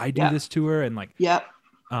 Like, did I do this to her? And like,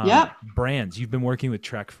 brands, you've been working with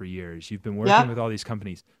Trek for years. You've been working with all these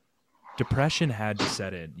companies. Depression had to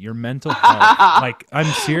set in. Your mental health, like I'm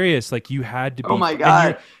serious, like you had to be. Oh my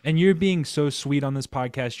God. And you're being so sweet on this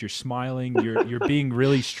podcast. You're smiling. You're being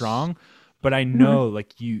really strong. But I know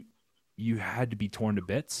like you had to be torn to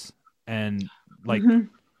bits. And like,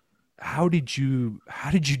 how did you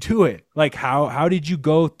do it? Like how did you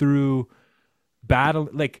go through battle?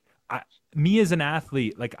 Like me as an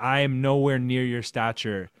athlete, like I am nowhere near your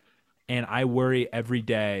stature. And I worry every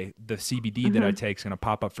day the CBD that I take is going to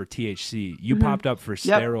pop up for THC. You popped up for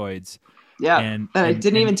steroids. Yeah. And I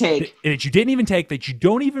didn't even take. That you didn't even take, that you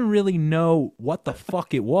don't even really know what the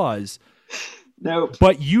fuck it was. Nope.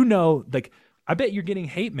 But you know, like, I bet you're getting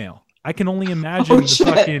hate mail. I can only imagine the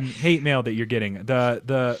fucking hate mail that you're getting.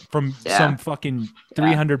 From some fucking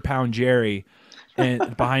 300-pound Jerry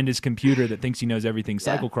and behind his computer that thinks he knows everything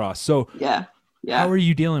cyclocross. So how are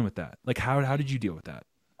you dealing with that? Like, how did you deal with that?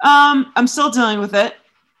 I'm still dealing with it.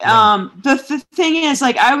 The thing is,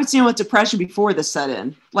 like, I was dealing with depression before this set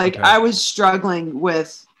in. Like, I was struggling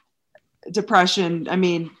with depression. I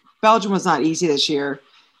mean, Belgium was not easy this year.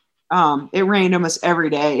 It rained almost every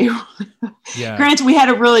day. Granted, we had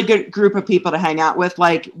a really good group of people to hang out with.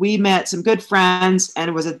 Like, we met some good friends, and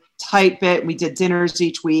it was a tight bit. We did dinners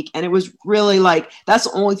each week, and it was really like, that's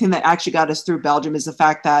the only thing that actually got us through Belgium, is the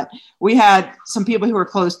fact that we had some people who were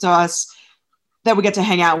close to us that we get to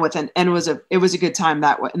hang out with. And it was a good time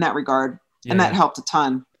in that regard. And that helped a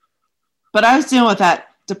ton. But I was dealing with that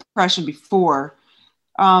depression before.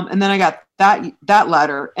 And then I got that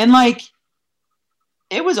letter, and like,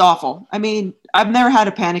 it was awful. I mean, I've never had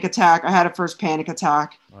a panic attack. I had a first panic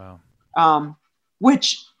attack. Wow.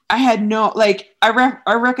 Which I had no, like, I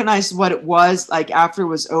recognized what it was like after it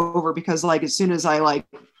was over, because like, as soon as I like,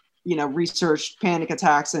 researched panic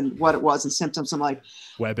attacks and what it was and symptoms, I'm like,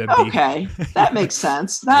 WebMD. Okay, that makes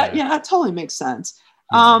sense. That totally makes sense.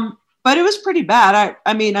 But it was pretty bad.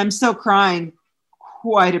 I mean, I'm still crying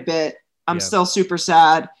quite a bit. I'm still super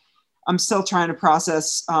sad. I'm still trying to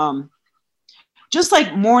process, just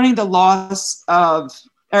like mourning the loss of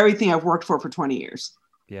everything I've worked for 20 years.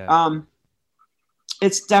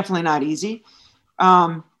 It's definitely not easy.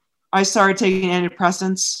 I started taking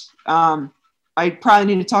antidepressants. I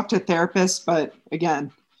probably need to talk to a therapist, but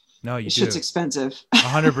again, shit's expensive.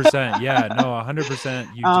 100%. Yeah, no,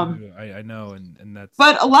 100%. You do. I know. And that's,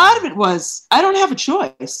 but a lot of it was, I don't have a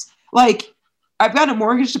choice. Like, I've got a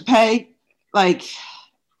mortgage to pay. Like,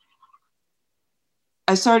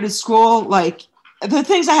 I started school, like, the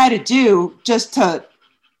things I had to do just to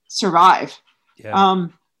survive. Yeah.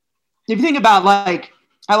 If you think about, like,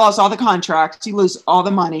 I lost all the contracts, you lose all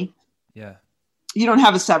the money. Yeah. You don't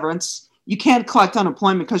have a severance. You can't collect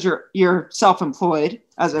unemployment because you're self-employed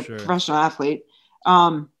as a professional athlete.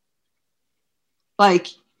 Like,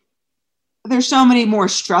 there's so many more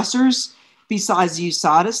stressors besides the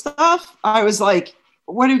USADA stuff. I was like,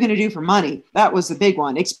 what are we going to do for money? That was the big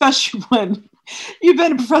one, especially when you've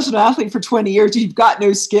been a professional athlete for 20 years, you've got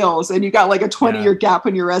no skills, and you got like a 20-year gap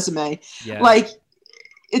on your resume. Yeah. Like,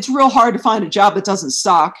 it's real hard to find a job that doesn't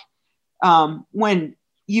suck when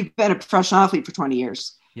you've been a professional athlete for 20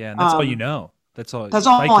 years. Yeah. And that's all you know. That's all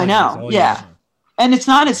I know. Yeah. And it's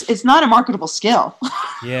not a marketable skill.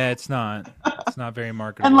 Yeah, it's not very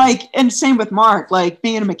marketable. And same with Mark, like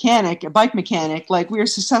being a bike mechanic, like we were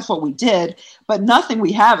successful what we did, but nothing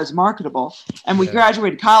we have is marketable. And we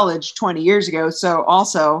graduated college 20 years ago. So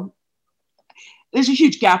also there's a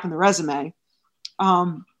huge gap in the resume.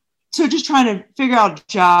 So just trying to figure out a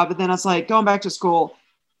job. And then I was like going back to school,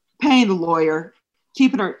 paying the lawyer,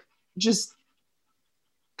 keeping her just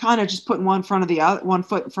kind of just putting one foot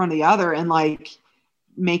in front of the other, and like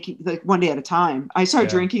making like one day at a time. I started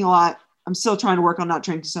drinking a lot. I'm still trying to work on not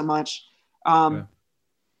drinking so much.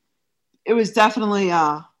 It was definitely,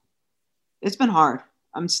 it's been hard.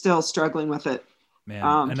 I'm still struggling with it.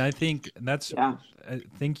 Man. And I think that's,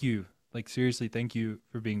 thank you. Like, seriously, thank you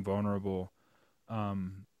for being vulnerable,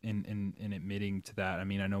 in admitting to that. I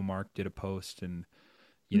mean, I know Mark did a post, and,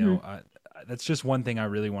 you know, that's just one thing I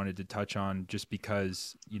really wanted to touch on, just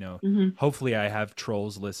because, you know, hopefully I have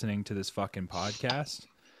trolls listening to this fucking podcast.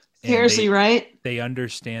 Seriously, right? They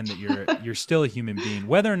understand that you're still a human being,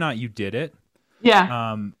 whether or not you did it.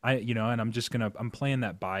 Yeah. And I'm playing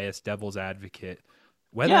that biased devil's advocate.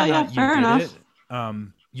 Whether or not you did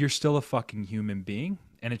it, you're still a fucking human being,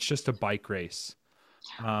 and it's just a bike race.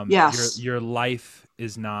 Yes. Your life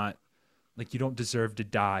is not, like, you don't deserve to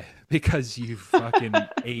die because you fucking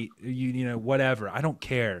ate, you know, whatever. I don't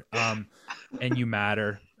care. And you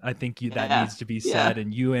matter. I think that needs to be said,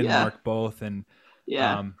 and you and Mark both. And,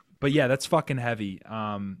 but yeah, that's fucking heavy.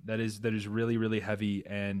 That is really, really heavy.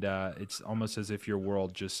 And, it's almost as if your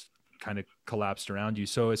world just kind of collapsed around you.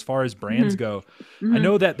 So as far as brands go, I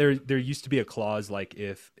know that there used to be a clause, like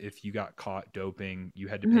if you got caught doping, you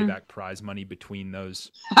had to pay back prize money between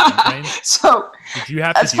those campaigns. So did you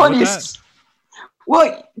have to deal with that?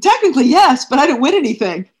 Well, technically yes, but I didn't win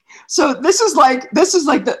anything. So this is like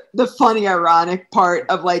the funny, ironic part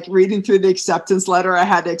of like reading through the acceptance letter I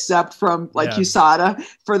had to accept from like USADA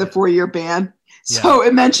for the 4-year ban. So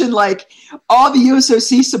it mentioned like all the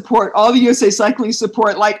USOC support, all the USA Cycling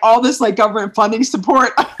support, like all this like government funding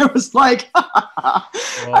support. I was like,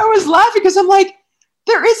 I was laughing because I'm like,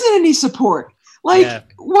 there isn't any support.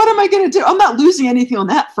 Like, what am I going to do? I'm not losing anything on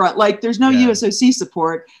that front. Like, there's no USOC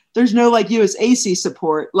support. There's no like USAC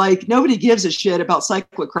support. Like, nobody gives a shit about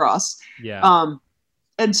cyclocross. Yeah.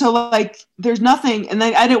 And so like, there's nothing. And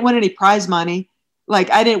then I didn't win any prize money. Like,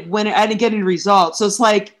 I didn't win it. I didn't get any results. So it's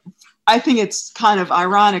like, I think it's kind of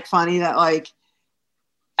ironic, funny that like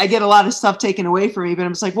I get a lot of stuff taken away from me, but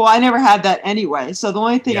I'm just like, well, I never had that anyway. So the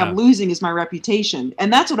only thing I'm losing is my reputation.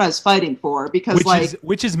 And that's what I was fighting for, because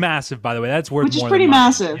which is massive, by the way. That's worth which is more pretty than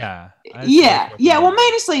massive. Yeah. Well,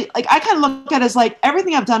 honestly, like I kind of look at it as like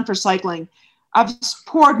everything I've done for cycling, I've just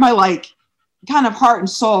poured my like kind of heart and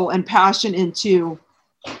soul and passion into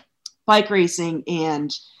bike racing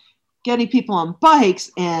and getting people on bikes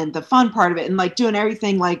and the fun part of it, and like doing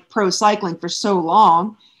everything like pro cycling for so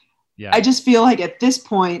long. Yeah. I just feel like at this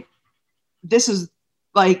point, this is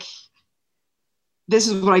what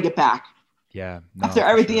I get back. Yeah. No, after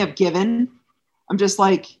everything I've given, I'm just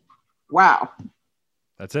like, wow.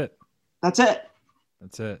 That's it.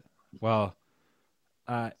 Well,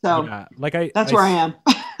 that's where I am.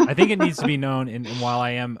 I think it needs to be known. And while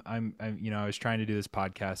I'm I was trying to do this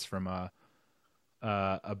podcast from a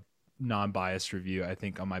non-biased review, I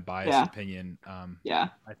think on my biased opinion, I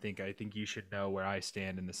think you should know where I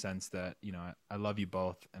stand, in the sense that, you know, I love you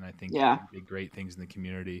both, and I think you did great things in the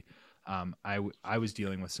community. I was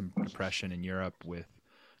dealing with some depression in Europe with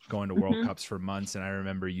going to World Cups for months, and I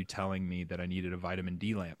remember you telling me that I needed a vitamin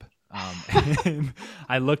D lamp. And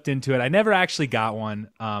I looked into it. I never actually got one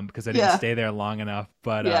because I didn't stay there long enough,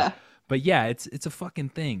 but yeah, it's a fucking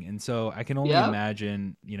thing. And so I can only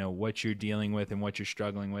imagine, you know, what you're dealing with and what you're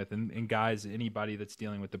struggling with. And guys, anybody that's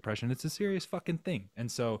dealing with depression, it's a serious fucking thing.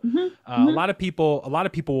 And so a lot of people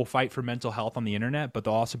will fight for mental health on the internet, but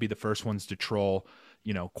they'll also be the first ones to troll,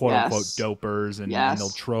 you know, quote unquote dopers, and they'll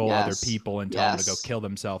troll other people and tell them to go kill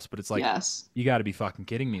themselves. But it's like, you got to be fucking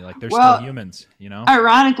kidding me. Like, they're still humans, you know?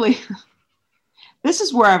 Ironically, this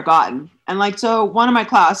is where I've gotten. And like, so one of my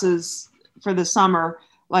classes for the summer,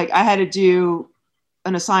 like I had to do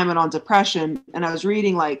an assignment on depression, and I was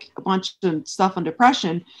reading like a bunch of stuff on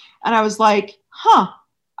depression. And I was like,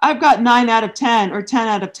 I've got 9 out of 10 or 10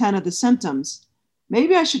 out of 10 of the symptoms.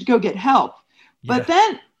 Maybe I should go get help. Yeah. But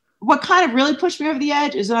then what kind of really pushed me over the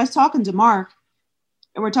edge is when I was talking to Mark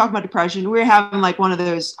and we're talking about depression. We were having like one of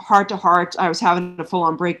those heart to heart. I was having a full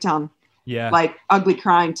on breakdown, like ugly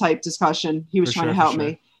crying type discussion. He was trying to help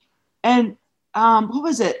me. And what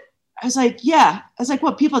was it? I was like,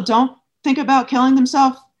 what, people don't think about killing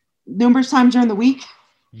themselves numerous times during the week?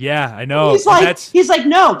 Yeah, I know. He's like,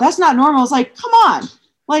 no, that's not normal. I was like, come on.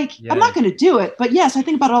 Like, I'm not going to do it. But yes, I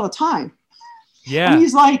think about it all the time. Yeah. And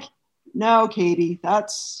he's like, no, Katie,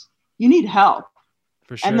 you need help.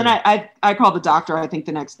 For sure. And then I called the doctor, I think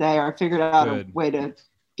the next day, or I figured out a way to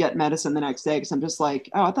get medicine the next day. Cause I'm just like,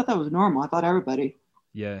 oh, I thought that was normal. I thought everybody.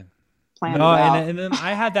 Yeah. Planned it out. And then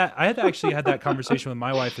I had actually had that conversation with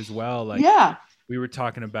my wife as well. Like, we were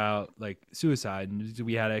talking about like suicide, and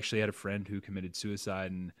we had a friend who committed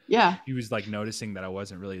suicide, and he was like noticing that I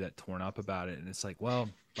wasn't really that torn up about it. And it's like, well,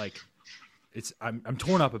 like I'm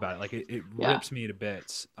torn up about it. Like it rips me to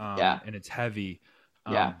bits. And it's heavy.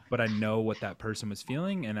 But I know what that person was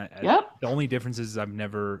feeling. And the only difference is I've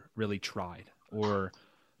never really tried, or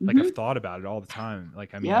like I've thought about it all the time.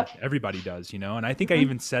 Like, I mean, everybody does, and I think I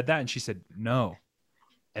even said that, and she said, no,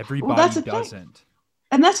 everybody doesn't.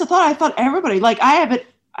 And that's the thought. I thought everybody, like I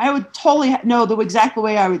would totally know the exact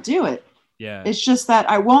way I would do it. Yeah. It's just that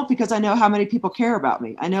I won't, because I know how many people care about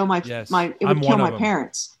me. I know it would kill my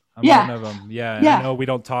parents. I'm one of them. Yeah. I know we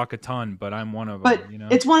don't talk a ton, but I'm one of them. But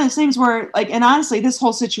it's one of those things where, like, and honestly, this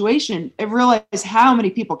whole situation, I realized how many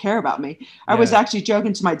people care about me. I was actually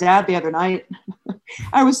joking to my dad the other night.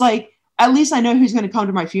 I was like, at least I know who's going to come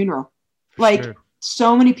to my funeral.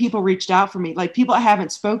 So many people reached out for me, like people I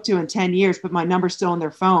haven't spoke to in 10 years, but my number's still on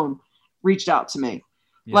their phone, reached out to me.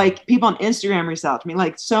 Like people on Instagram reached out to me,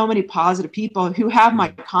 like so many positive people who have my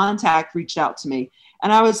contact reached out to me.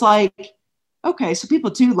 And I was like, okay, so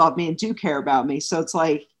people do love me and do care about me. So it's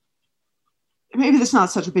like, maybe that's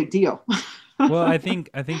not such a big deal. Well, I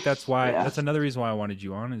think that's why, that's another reason why I wanted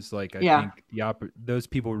you on, is like, I think those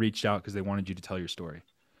people reached out because they wanted you to tell your story.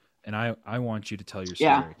 And I want you to tell your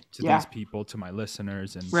story to these people, to my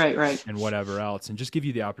listeners, and and whatever else, and just give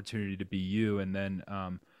you the opportunity to be you. And then,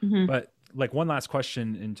 but like one last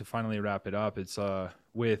question, and to finally wrap it up, it's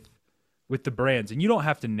with the brands, and you don't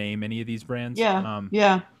have to name any of these brands.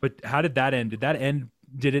 But how did that end?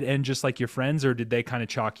 Did it end just like your friends, or did they kind of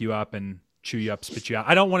chalk you up and chew you up, spit you out?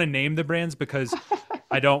 I don't want to name the brands because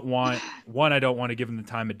I don't want to give them the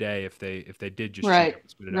time of day if they did just chew you up and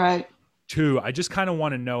spit it out. 2, I just kind of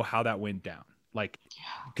want to know how that went down. Like,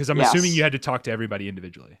 because I'm assuming you had to talk to everybody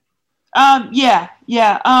individually. Honestly,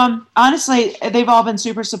 they've all been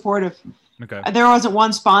super supportive. Okay. There wasn't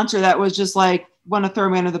one sponsor that was just like, want to throw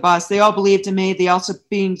me under the bus. They all believed in me. They also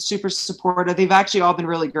being super supportive. They've actually all been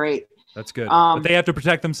really great. That's good. But they have to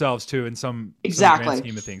protect themselves too in some grand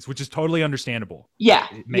scheme of things, which is totally understandable. Yeah.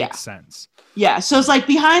 It makes sense. Yeah. So it's like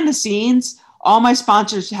behind the scenes, all my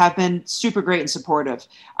sponsors have been super great and supportive.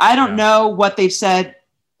 I don't know what they've said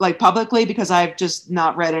like publicly, because I've just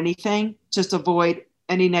not read anything, just avoid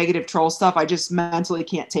any negative troll stuff. I just mentally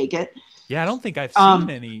can't take it. Yeah. I don't think I've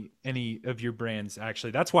seen any of your brands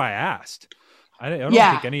actually. That's why I asked. I don't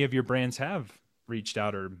think any of your brands have reached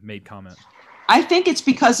out or made comment. I think it's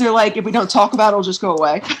because they're like, if we don't talk about it, it'll just go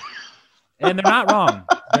away. And they're not wrong.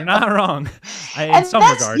 They're not wrong. In some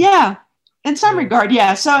regard. Yeah. In some regard.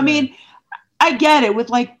 Yeah. So, I mean, I get it with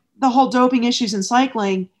like the whole doping issues in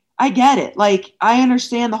cycling. I get it. Like, I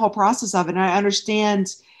understand the whole process of it. And I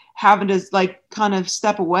understand having to like kind of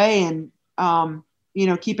step away and,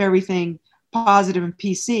 keep everything positive and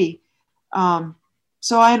PC.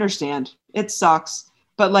 So I understand it sucks,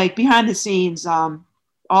 but like behind the scenes,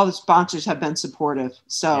 all the sponsors have been supportive.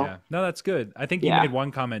 So no, that's good. I think you made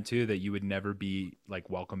one comment too, that you would never be like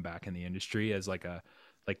welcome back in the industry as like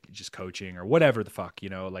just coaching or whatever the fuck,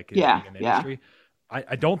 like in the industry.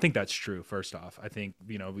 I don't think that's true. First off, I think,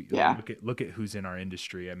 look at who's in our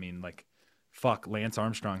industry. I mean, like, fuck, Lance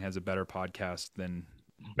Armstrong has a better podcast than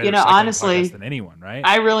honestly, than anyone, right?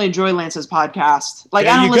 I really enjoy Lance's podcast. Like,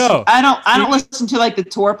 I don't listen to like the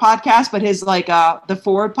tour podcast, but his like the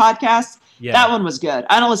Forward podcast. Yeah. That one was good.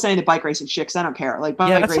 I don't listen to any of the bike racing shit because I don't care. Like,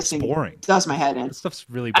 bike racing boring. Does my head in. That stuff's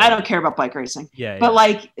really boring. I don't care about bike racing. Yeah. But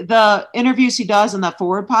like the interviews he does on the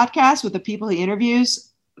Forward podcast with the people he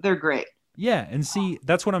interviews, they're great. Yeah. And see,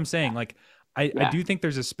 that's what I'm saying. Like, I do think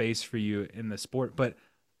there's a space for you in the sport, but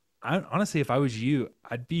honestly, if I was you,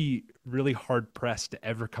 I'd be really hard pressed to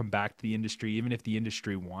ever come back to the industry, even if the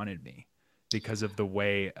industry wanted me, because of the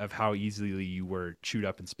way of how easily you were chewed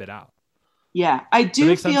up and spit out. Yeah, I Does that do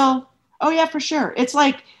make sense? feel. Oh yeah, for sure. It's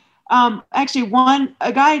like, actually,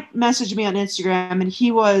 a guy messaged me on Instagram, and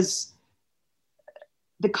he was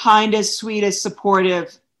the kindest, sweetest,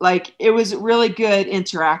 supportive. Like it was really good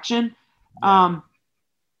interaction. Yeah.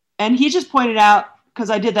 And he just pointed out,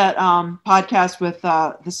 because I did that podcast with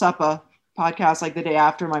the SUPA podcast like the day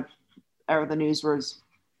after the news was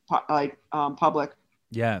public.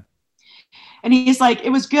 Yeah. And he's like,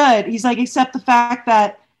 it was good. He's like, except the fact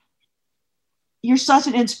that you're such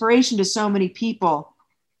an inspiration to so many people,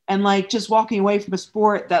 and like just walking away from a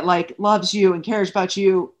sport that like loves you and cares about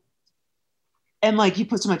you, and like you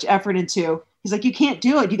put so much effort into. He's like, you can't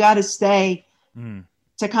do it. You got to stay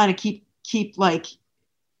to kind of keep like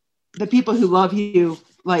the people who love you,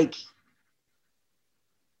 like,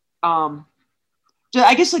 I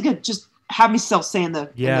guess like just have me still stay in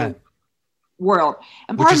the world.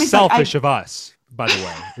 And part which of me is selfish like, of us, by the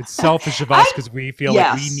way. It's selfish of us because we feel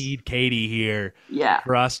like we need Katie here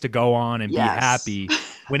for us to go on and be happy.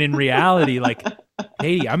 When in reality, like,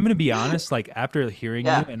 Katie, I'm gonna be honest, like after hearing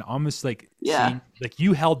you and almost like seeing, like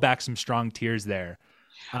you held back some strong tears there.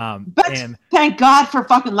 But and thank God for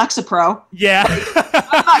fucking Lexapro. Yeah.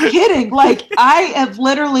 I'm not kidding. Like I have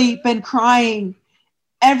literally been crying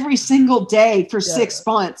every single day for 6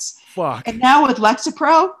 months. Fuck. And now with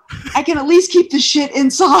Lexapro, I can at least keep the shit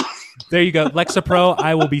inside. There you go. Lexapro,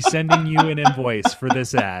 I will be sending you an invoice for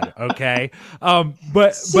this ad. Okay.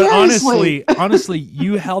 But honestly,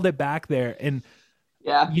 you held it back there. And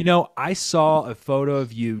you know, I saw a photo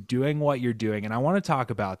of you doing what you're doing, and I want to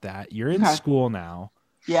talk about that. You're in school now.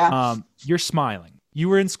 Yeah. You're smiling. You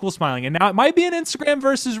were in school smiling. And now it might be an Instagram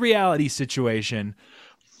versus reality situation,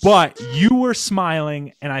 but you were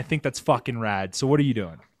smiling, and I think that's fucking rad. So what are you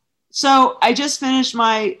doing? So I just finished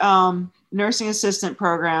my nursing assistant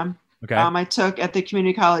program. Okay. I took at the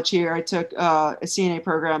community college here, I took a CNA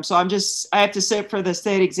program. So I have to sit for the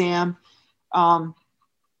state exam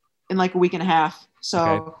in like a week and a half.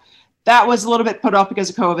 So that was a little bit put off because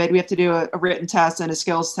of COVID. We have to do a written test and a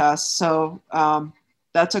skills test. So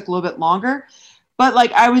that took a little bit longer. But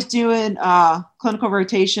like I was doing clinical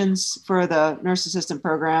rotations for the nurse assistant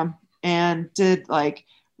program and did like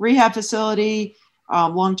rehab facility,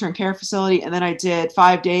 long-term care facility. And then I did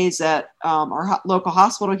 5 days at our local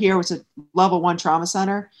hospital here, which is a level 1 trauma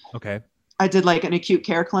center. Okay. I did like an acute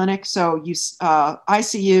care clinic. So you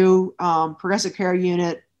ICU, progressive care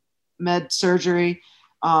unit, med surgery,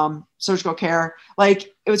 surgical care.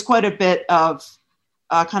 Like it was quite a bit of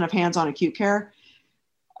kind of hands-on acute care.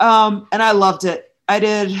 And I loved it.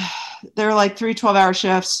 There were like 3 12-hour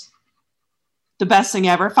shifts, the best thing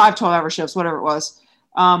ever, 5 12-hour shifts, whatever it was.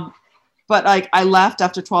 But like I left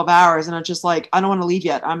after 12 hours and I'm just like, I don't want to leave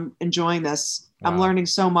yet. I'm enjoying this. Wow. I'm learning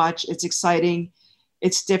so much. It's exciting.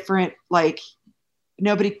 It's different. Like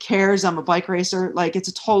nobody cares. I'm a bike racer. Like it's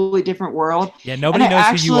a totally different world. Yeah. Nobody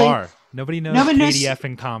knows who you are. Nobody knows KDF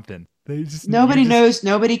in Compton. Nobody knows.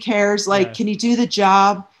 Nobody cares. Like, can you do the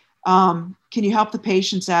job? Can you help the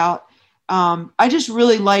patients out? I just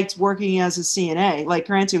really liked working as a CNA. Like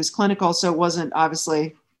granted, it was clinical. So it wasn't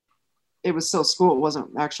obviously, it was still school. It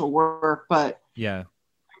wasn't actual work, but I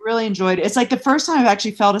really enjoyed it. It's like the first time I've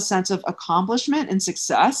actually felt a sense of accomplishment and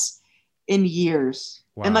success in years.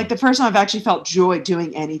 Wow. And like the first time I've actually felt joy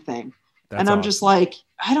doing anything. And I'm just like,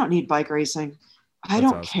 I don't need bike racing. I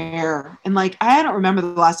don't care. And like, I don't remember the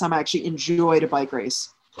last time I actually enjoyed a bike race.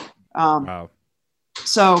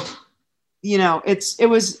 So, you know, it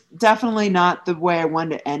was definitely not the way I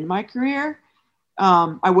wanted to end my career.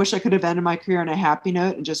 I wish I could have ended my career on a happy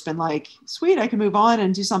note and just been like, sweet, I can move on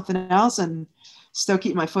and do something else and still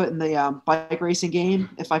keep my foot in the bike racing game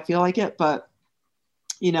if I feel like it. But,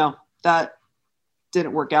 you know, that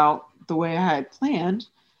didn't work out the way I had planned.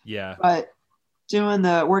 Yeah. But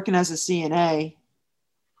working as a CNA,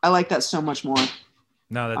 I like that so much more.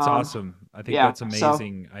 No, that's awesome. I think that's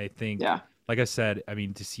amazing. So, I think, like I said, I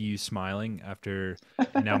mean, to see you smiling after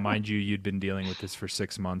now, mind you, you'd been dealing with this for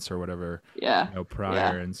 6 months or whatever,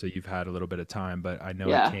 prior. And so you've had a little bit of time, but I know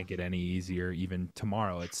it can't get any easier. Even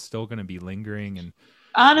tomorrow, it's still going to be lingering.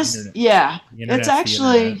 And it's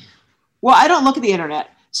actually, well, I don't look at the internet.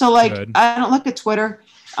 So like, I don't look at Twitter.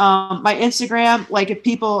 My Instagram, like if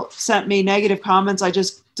people sent me negative comments, I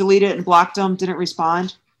just deleted it and blocked them, didn't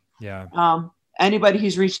respond. Yeah. Anybody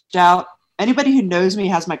who's reached out, anybody who knows me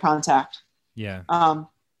has my contact. Yeah.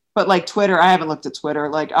 But like Twitter, I haven't looked at Twitter.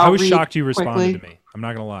 Like I was shocked you responded to me. I'm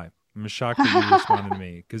not gonna lie. I'm shocked that you responded to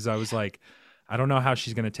me because I was like, I don't know how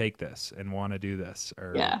she's going to take this and want to do this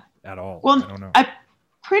or at all. Well, I don't know. I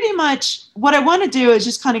pretty much what I want to do is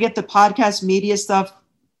just kind of get the podcast media stuff.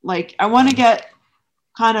 Like I want to get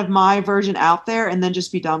kind of my version out there and then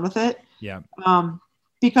just be done with it. Yeah.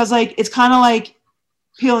 Because like, it's kind of like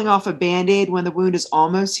peeling off a Band-Aid when the wound is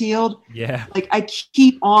almost healed. Yeah. Like I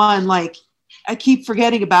keep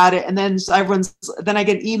forgetting about it. And then then I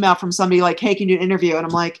get an email from somebody like, hey, can you do an interview? And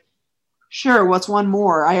I'm like, sure. What's one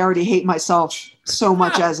more? I already hate myself so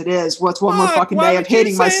much as it is. What's one more fucking day of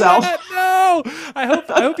hating myself? That? No, I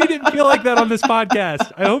hope you didn't feel like that on this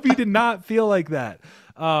podcast. I hope you did not feel like that.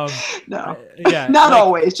 No, yeah, not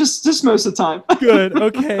always, just most of the time. Good.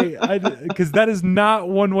 Okay. Because that is not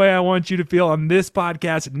one way I want you to feel on this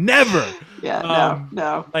podcast. Never. Yeah.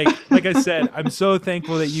 No. Like I said, I'm so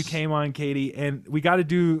thankful that you came on, Katie, and we got to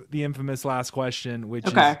do the infamous last question, which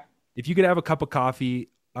is if you could have a cup of coffee,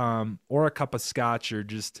 or a cup of scotch or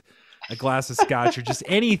just a glass of scotch or just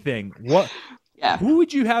anything, who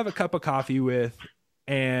would you have a cup of coffee with,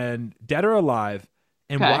 and dead or alive?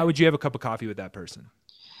 And why would you have a cup of coffee with that person?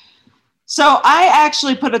 So I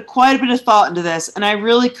actually put quite a bit of thought into this, and I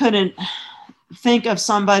really couldn't think of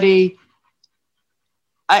somebody.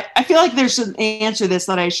 I feel like there's an answer to this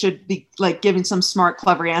that I should be like giving some smart,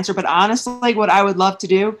 clever answer. But honestly, like, what I would love to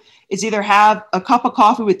do is either have a cup of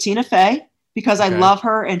coffee with Tina Fey, because I love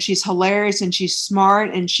her and she's hilarious and she's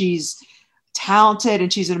smart and she's talented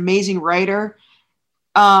and she's an amazing writer.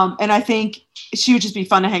 And I think she would just be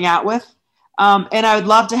fun to hang out with. And I would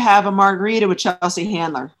love to have a margarita with Chelsea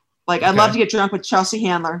Handler. Like, I'd love to get drunk with Chelsea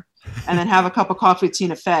Handler and then have a cup of coffee with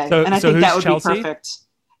Tina Fey. And I think that would be perfect.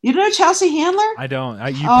 You know Chelsea Handler? I don't.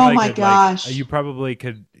 Oh my gosh. You probably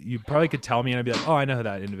could tell me and I'd be like, oh, I know who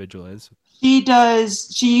that individual is. She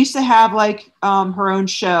does. She used to have like her own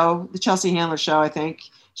show, the Chelsea Handler Show, I think.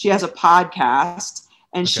 She has a podcast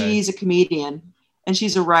and she's a comedian and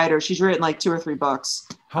she's a writer. She's written like 2 or 3 books.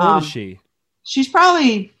 How old is she? She's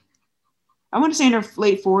probably, I want to say in her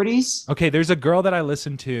late 40s. Okay, there's a girl that I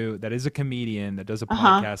listen to that is a comedian that does a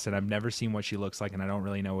podcast, and I've never seen what she looks like, and I don't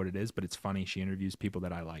really know what it is, but it's funny. She interviews people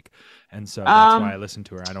that I like, and so that's why I listen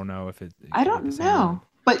to her. I don't know if it. I don't know,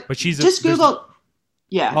 but she's just Google.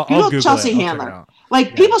 Yeah, Google Chelsea Handler.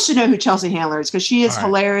 Like, people should know who Chelsea Handler is because she is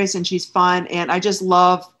hilarious and she's fun, and I just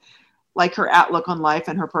love like her outlook on life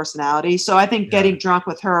and her personality. So I think getting drunk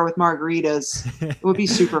with her with margaritas would be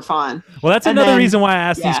super fun. Well, that's another reason why I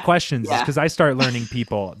ask these questions, is because I start learning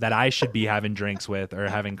people that I should be having drinks with or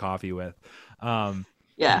having coffee with. But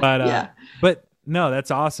no,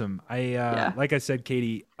 that's awesome. Like I said,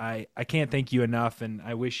 Katie, I can't thank you enough, and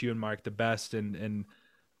I wish you and Mark the best. And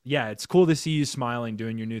yeah, it's cool to see you smiling,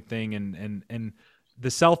 doing your new thing, and the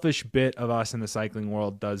selfish bit of us in the cycling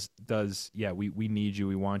world does we need you,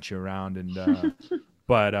 we want you around, and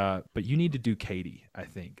but you need to do Katie. I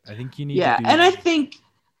think you need to do and I think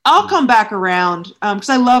I'll come back around because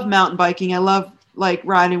I love mountain biking. I love like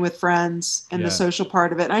riding with friends and the social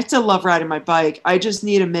part of it, and I still love riding my bike. I just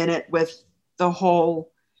need a minute with all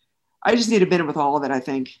of it. I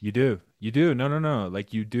think you do no,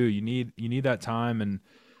 like you do, you need that time, and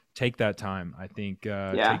take that time. I think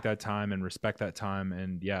take that time and respect that time,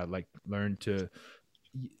 and like learn to.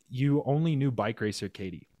 You only knew bike racer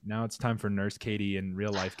Katie. Now it's time for nurse Katie and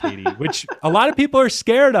real life Katie, which a lot of people are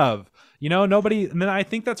scared of. Nobody. And then I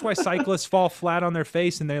think that's why cyclists fall flat on their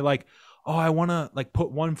face, and they're like, "Oh, I want to like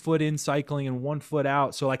put one foot in cycling and one foot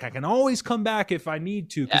out, so like I can always come back if I need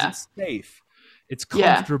to because it's safe, it's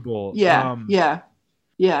comfortable." I'm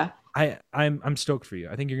stoked for you.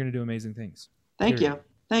 I think you're gonna do amazing things. Thank you.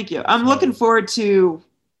 I'm looking forward to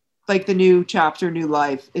like the new chapter, new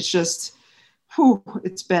life. It's just,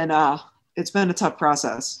 it's been a tough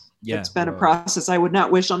process. Yeah, it's been a process I would not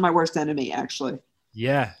wish on my worst enemy, actually.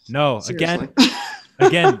 Yeah, no, Seriously.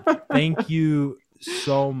 again, thank you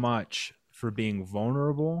so much for being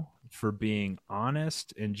vulnerable, for being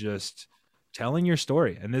honest, and just telling your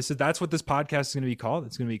story. And that's what this podcast is going to be called.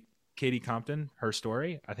 It's going to be Katie Compton, her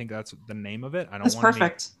story. I think that's the name of it. I don't want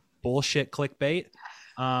perfect. Bullshit clickbait.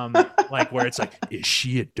 Like where it's like, is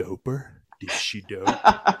she a doper? Is she dope?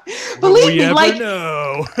 Believe me, like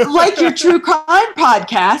your true crime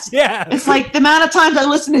podcast. Yeah, it's like the amount of times I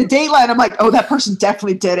listen to Dateline, I'm like, oh, that person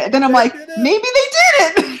definitely did it. And then I'm like, maybe they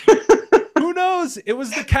did it. Who knows? It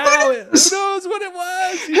was the cow. Who knows what it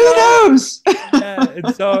was? Who knows?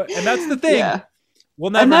 And that's the thing. Yeah.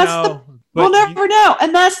 We'll never know. We'll never know.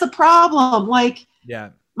 And that's the problem. Like, yeah.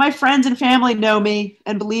 My friends and family know me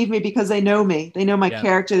and believe me because they know me. They know my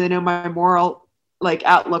character. They know my moral like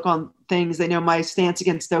outlook on things. They know my stance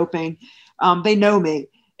against doping. They know me.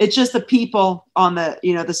 It's just the people on the,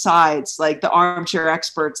 the sides, like the armchair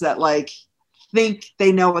experts that like think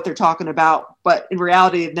they know what they're talking about, but in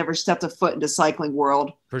reality, they've never stepped a foot into cycling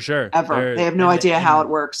world For sure. ever. They have no idea how it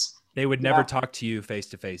works. They would never talk to you face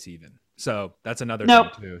to face even. So that's another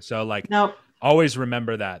Nope. thing too. So like, Nope. always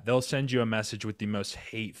remember that. They'll send you a message with the most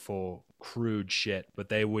hateful, crude shit, but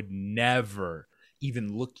they would never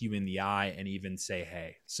even look you in the eye and even say,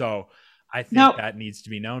 hey. So I think that needs to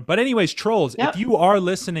be known. But anyways, trolls, if you are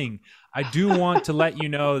listening, I do want to let you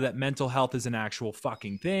know that mental health is an actual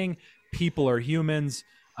fucking thing. People are humans.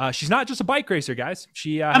 She's not just a bike racer, guys.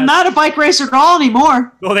 I'm not a bike racer at all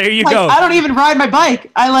anymore. Well, there you like, go. I don't even ride my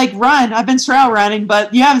bike. I like run. I've been trail running,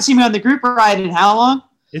 but you haven't seen me on the group ride in how long?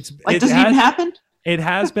 Does it even happen? It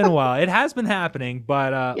has been a while. It has been happening,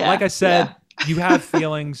 but like I said, you have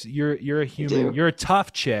feelings. You're a human. You're a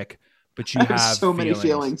tough chick, but you have so many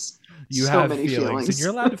feelings. You have feelings, and you're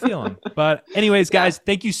allowed to feel them. But anyways, guys,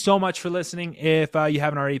 thank you so much for listening. If you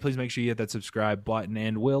haven't already, please make sure you hit that subscribe button,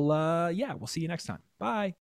 and we'll see you next time. Bye.